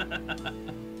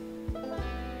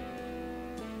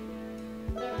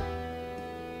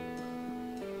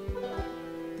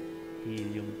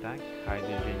 Helium tank,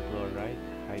 hydrogen chloride,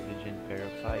 hydrogen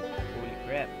peroxide. Holy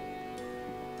crap!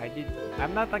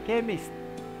 I'm not a chemist!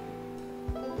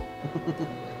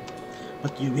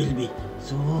 But you will be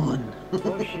soon.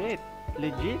 Oh shit!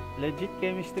 Legit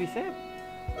chemistry set.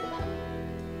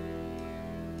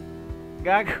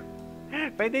 Gago.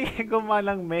 Pwede gumawa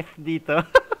ng meth dito.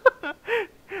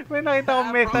 May nakita ko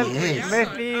metal. Yes.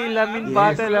 Methylamine Yes.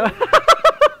 bottle. Oh.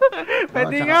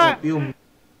 Pwede Tsaka nga. opium.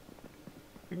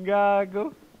 Gago.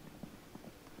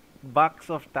 Box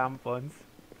of tampons.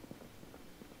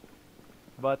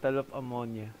 Bottle of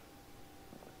ammonia.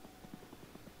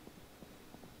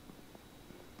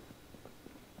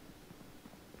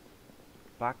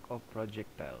 Pack of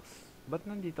projectiles. Ba't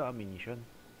nandito ammunition?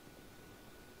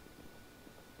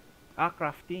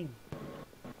 Crafting.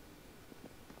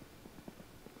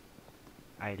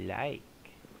 I like.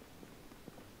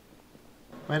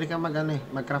 Pwede ka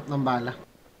mag-craft ng bala.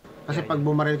 Kasi Yeah, pag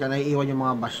bumaril ka, naiiwan yung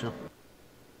mga basyo.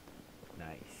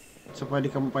 Nice. So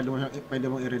pwede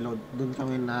mong i-reload. Doon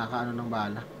kami nakakaano ng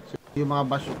bala. So yung mga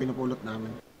basyo pinupulot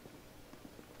namin.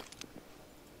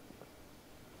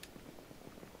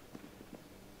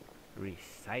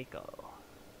 Recycle.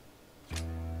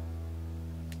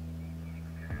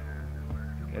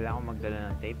 Kailangan ko magdala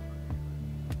ng tape.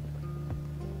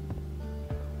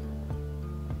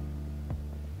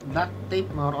 Duct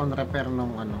tape, more on repair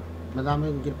nung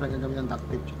Madami yung ginagamit ng duct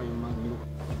tape tsaka yung mga glue.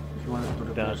 If you wanted to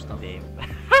repair Duct stuff. tape.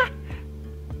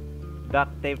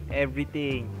 Duct tape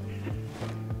everything.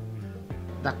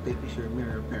 Duct tape is your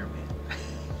mirror repairman.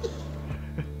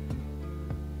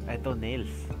 Ito,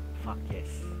 nails. Fuck yes.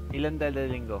 Ilan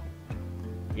dadaling ko?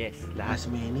 Yes, lahat. As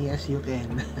many as you can.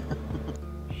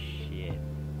 Shit.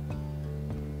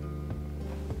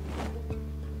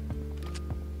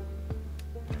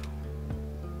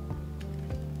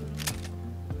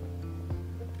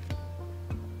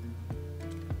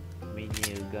 May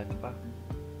nail gun pa.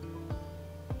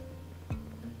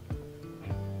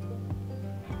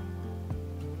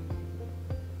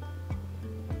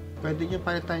 Pwede nyo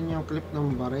palitan yung clip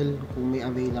ng barrel kung may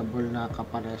available na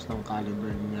kapares ng caliber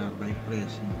niya by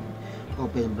pressing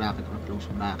open bracket or close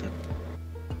bracket.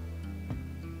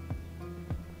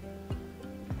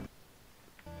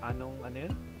 Anong ano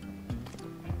yun?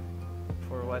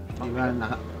 For what Di ba,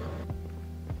 function?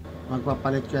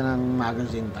 magpapalit ka ng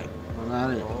magazine type.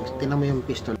 Kunwari, Oh. tinan mo yung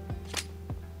pistol.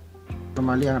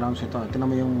 Normally ang rounds ito, tinan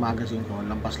mo yung magazine ko,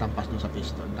 lampas-lampas dun sa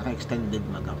pistol. Naka-extended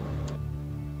mag ako.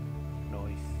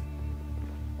 Noise.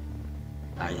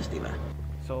 Ayos, di ba?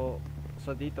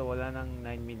 So dito wala nang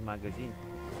 9mm magazine.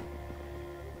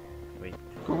 Wait.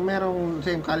 Kung merong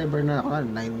same caliber na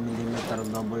 9mm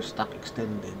double stack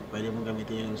extended, pwede mong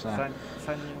gamitin yun sa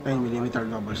Saan yung 9mm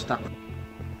double stack.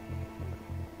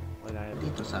 Wala yun.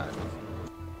 Dito sa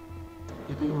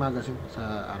ito yung magazine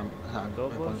sa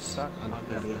Double weapons stack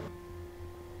area.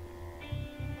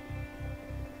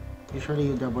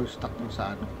 Usually yung double stack mo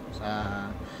sa sa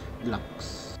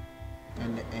Glocks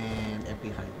and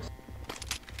MP5s.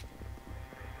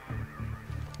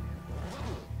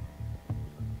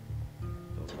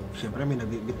 Siyempre may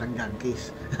nagbibit ng gun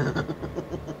case.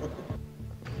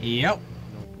 Yup.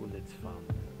 No bullets found.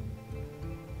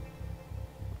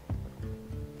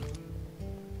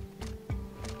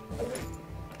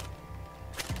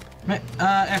 May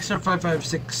extra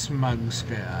 556 mugs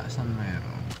kaya saan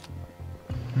meron?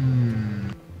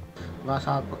 Baka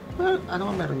sa outpost. Ano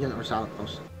ba meron dyan or sa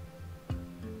outpost?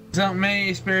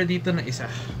 May spare dito na isa.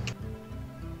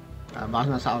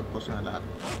 Baka nasa outpost na lahat.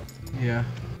 Yeah.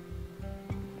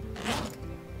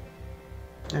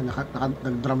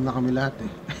 Nag-drum na kami lahat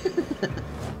eh.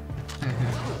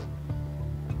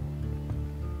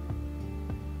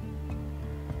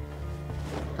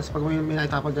 Tapos pag may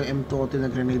nakita ko yung M2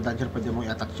 na grenade launcher, pwede mong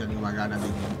i-attack dyan, gumagana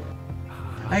din yun.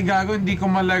 Ay gago, hindi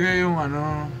ko malagay yung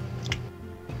ano.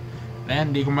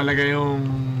 Ayan, hindi ko malagay yung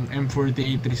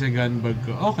M40A3 sa gun bag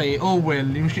ko. Okay, oh well.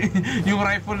 Yung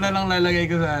rifle na lang lalagay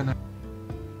ko sa ano.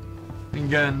 Yung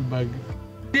gun bag.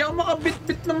 Hindi ako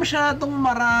makabit-bit na masyadong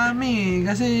marami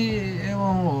kasi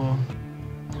ewan ko.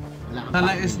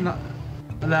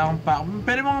 Wala akong pack.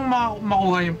 Pwede mong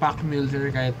makuha yung pack mule sir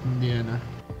kahit hindi ano.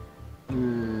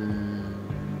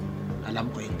 Alam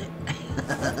ko hindi.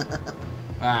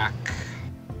 Fuck.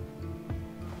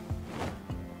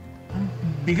 Ang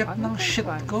bigat Ano ng tong shit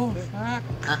ko. canister?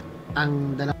 Fuck.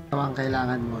 Ang dalawang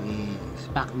kailangan mo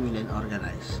is pack mule and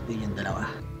organize. Yun yung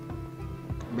dalawa.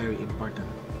 Very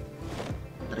important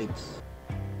traits.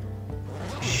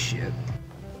 Shit.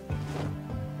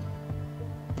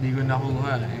 Hindi ko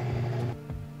nakuha eh.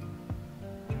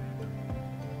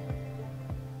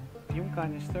 Yung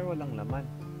canister walang laman.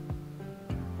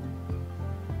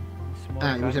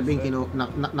 Small Ibig sabihin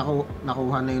canister.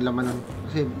 nakuha na yung laman nun.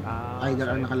 Kasi either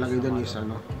so ang yung nakalagay isang doon is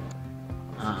ano.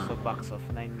 So box of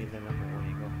 9mm na lang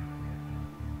kukunin ko.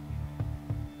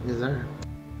 Yes sir.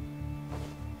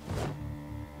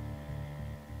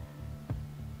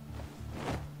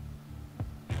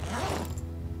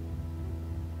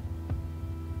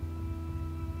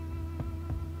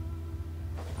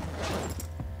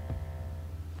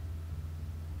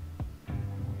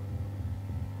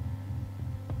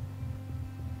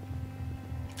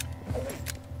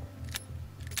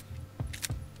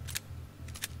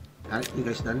 You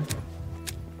guys done?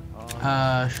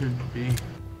 Should be.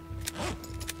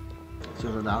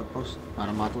 Sure the outpost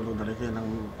para matulog na rin kayo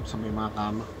sa may mga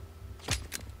kama.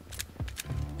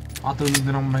 Makatulog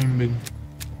na ng mahimbing.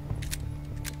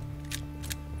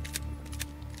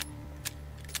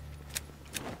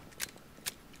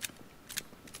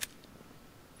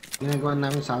 Ginagawa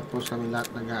namin sa outpost kami lahat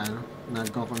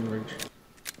nagko-converge.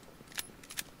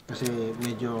 Kasi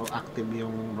medyo active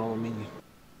yung roaming eh.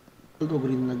 Although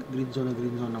green zone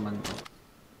naman to.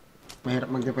 Mahirap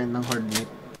mag-depend ng horde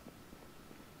mate.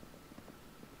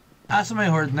 So may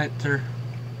horde night sir.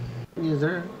 Yes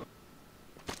sir.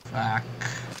 Fuck.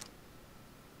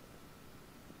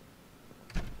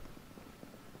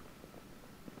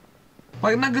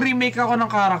 Pag nag-remake ako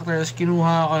ng characters,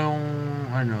 kinuha ko yung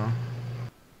ano.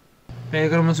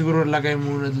 Pwede ko naman siguro lagay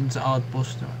muna dun sa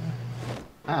outpost.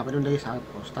 Pwede lagay sa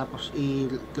outpost. Tapos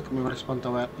i-click mo yung respond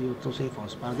to safe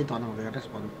house para dito ka na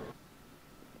mag-respond.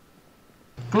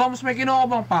 Kloms, may kinuha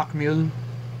bang pack mule?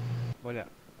 Wala.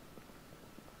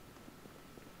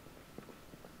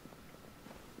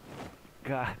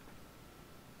 God.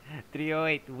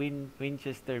 308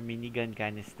 Winchester minigun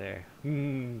canister.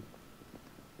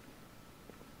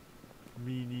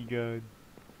 Minigun.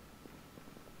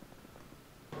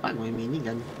 Paano may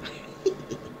minigun?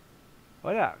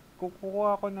 Wala.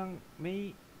 Kukuha ko ng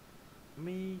may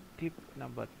clip na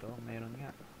ba to? Meron nga.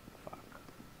 Fuck.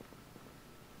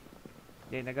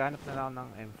 Okay, naghahanap na lang ako ng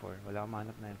M4. Wala akong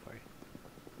mahanap na M4.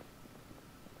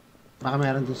 Baka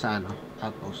meron dun sa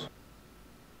outpost.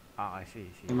 Okay, see.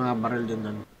 Yung mga barrel din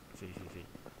dun. See.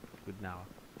 Good na ako.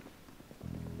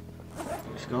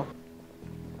 Let's go.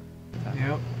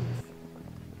 Yep.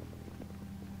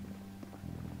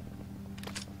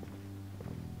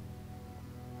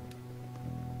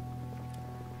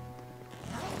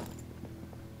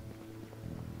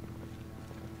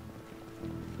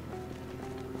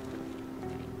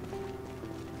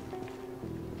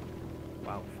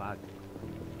 Wow, fag.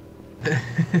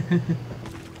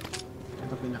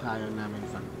 Ito pinakayaw namin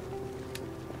fan.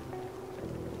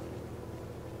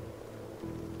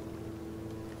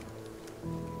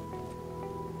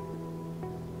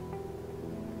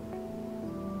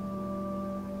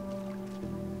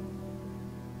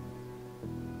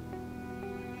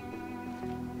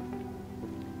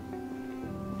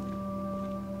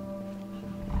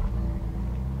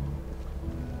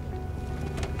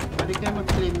 Pwede kayo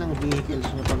mag-claim ng vehicles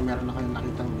nyo pag meron na kayong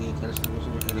nakitang vehicles na gusto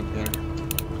nyo i-repair.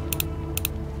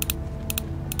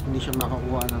 Hindi siya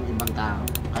makakuha ng ibang tao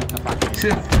kahit na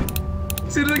package.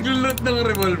 Sino nag-loot ng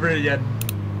revolver yan?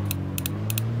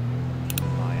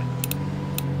 Oh, yan.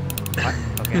 What?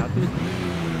 Okay, how to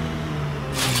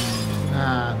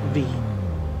V.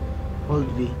 Hold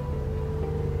V.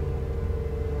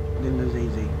 Then the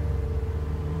ZZ.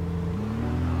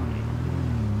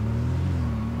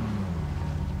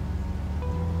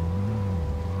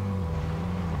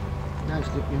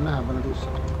 Slip yun na habang nandun sa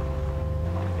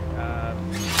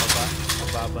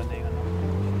mababa na yung ano.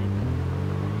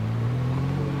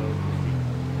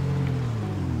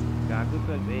 Gago,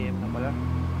 12 AM na pala.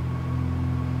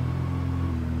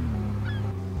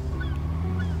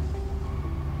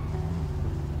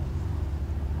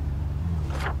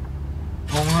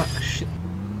 Oo nga, shit.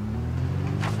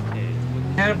 Eh,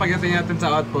 Kaya pagdating natin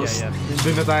sa outpost, Yeah.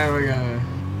 doon na tayo mag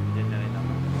dyan na rin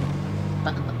ako.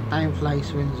 time flies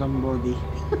when somebody.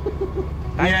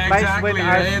 Time Yeah, flies exactly, when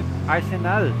right?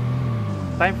 Arsenal.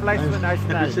 Time flies when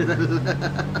Arsenal.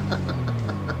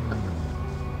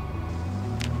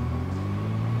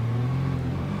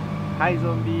 Hi,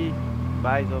 zombie.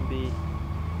 Bye, zombie.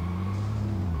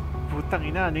 Putang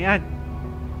ina, ano yan?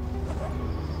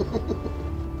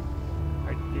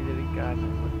 Artillery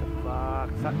cannon, what the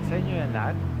fuck? Sa inyo yan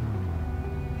lahat?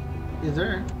 Is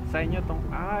there? Sa inyo tong...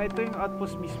 Ah, ito yung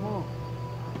outpost mismo.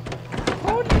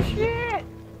 Holy shit!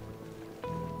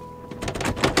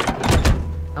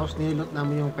 Tapos nilot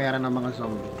namin yung pera ng mga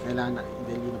zombie. Kailangan na,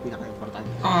 dahil yun ang pinaka-importante.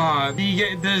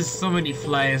 there's so many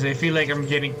flies. I feel like I'm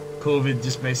getting COVID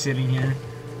just by sitting here.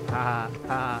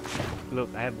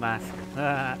 Look, I have mask.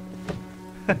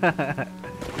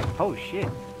 Oh shit.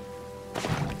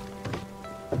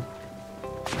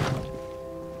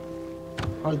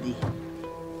 Hold E.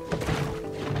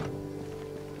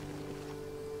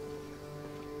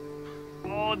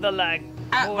 Oh, the lag.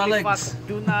 Ah, my Holy fuck. legs.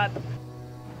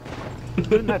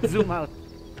 Do not zoom out.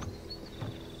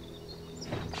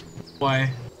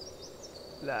 Why?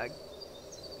 Lag.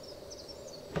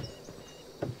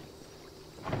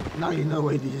 Now you know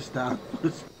why this is the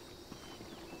outpost.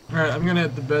 Alright, I'm gonna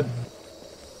hit the bed.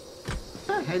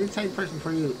 Head inside first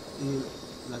before you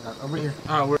log out. Over here.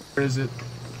 Where is it?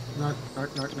 North.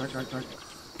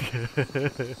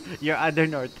 Your other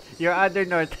north. Your other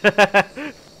north.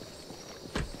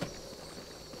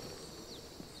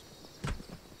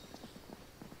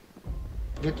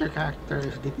 Get your character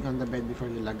sleeping on the bed before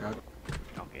you log out.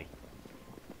 Okay.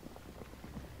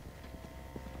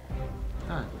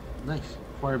 Nice.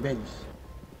 4 beds.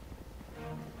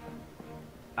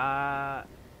 Oh,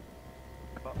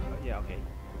 yeah, okay.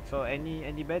 So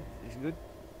any bed is good.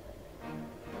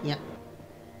 Yeah.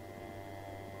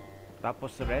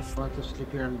 Tapos rest. Want to sleep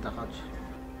here on the couch.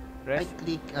 Rest. Right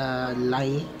click,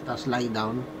 lie, tapos lie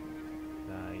down.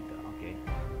 Okay.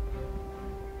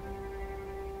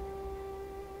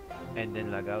 And then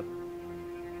log out.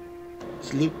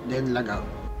 Sleep, then log out.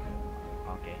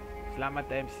 Okay. Salamat,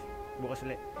 Ems. Bukas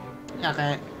ulit.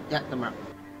 Yeah, tomorrow.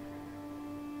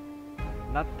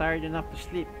 Not tired enough to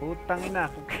sleep. Putang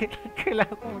ina. Kung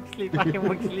kailangan ko mag-sleep, ayaw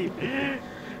mag-sleep.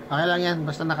 Okay lang yan,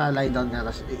 basta naka-lie down nga,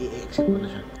 tapos i-exit mo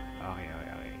na siya. Okay.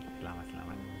 Salamat.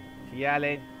 Sige,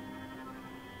 Allen.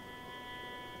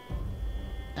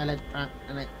 Alright, Frank,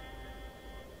 alright.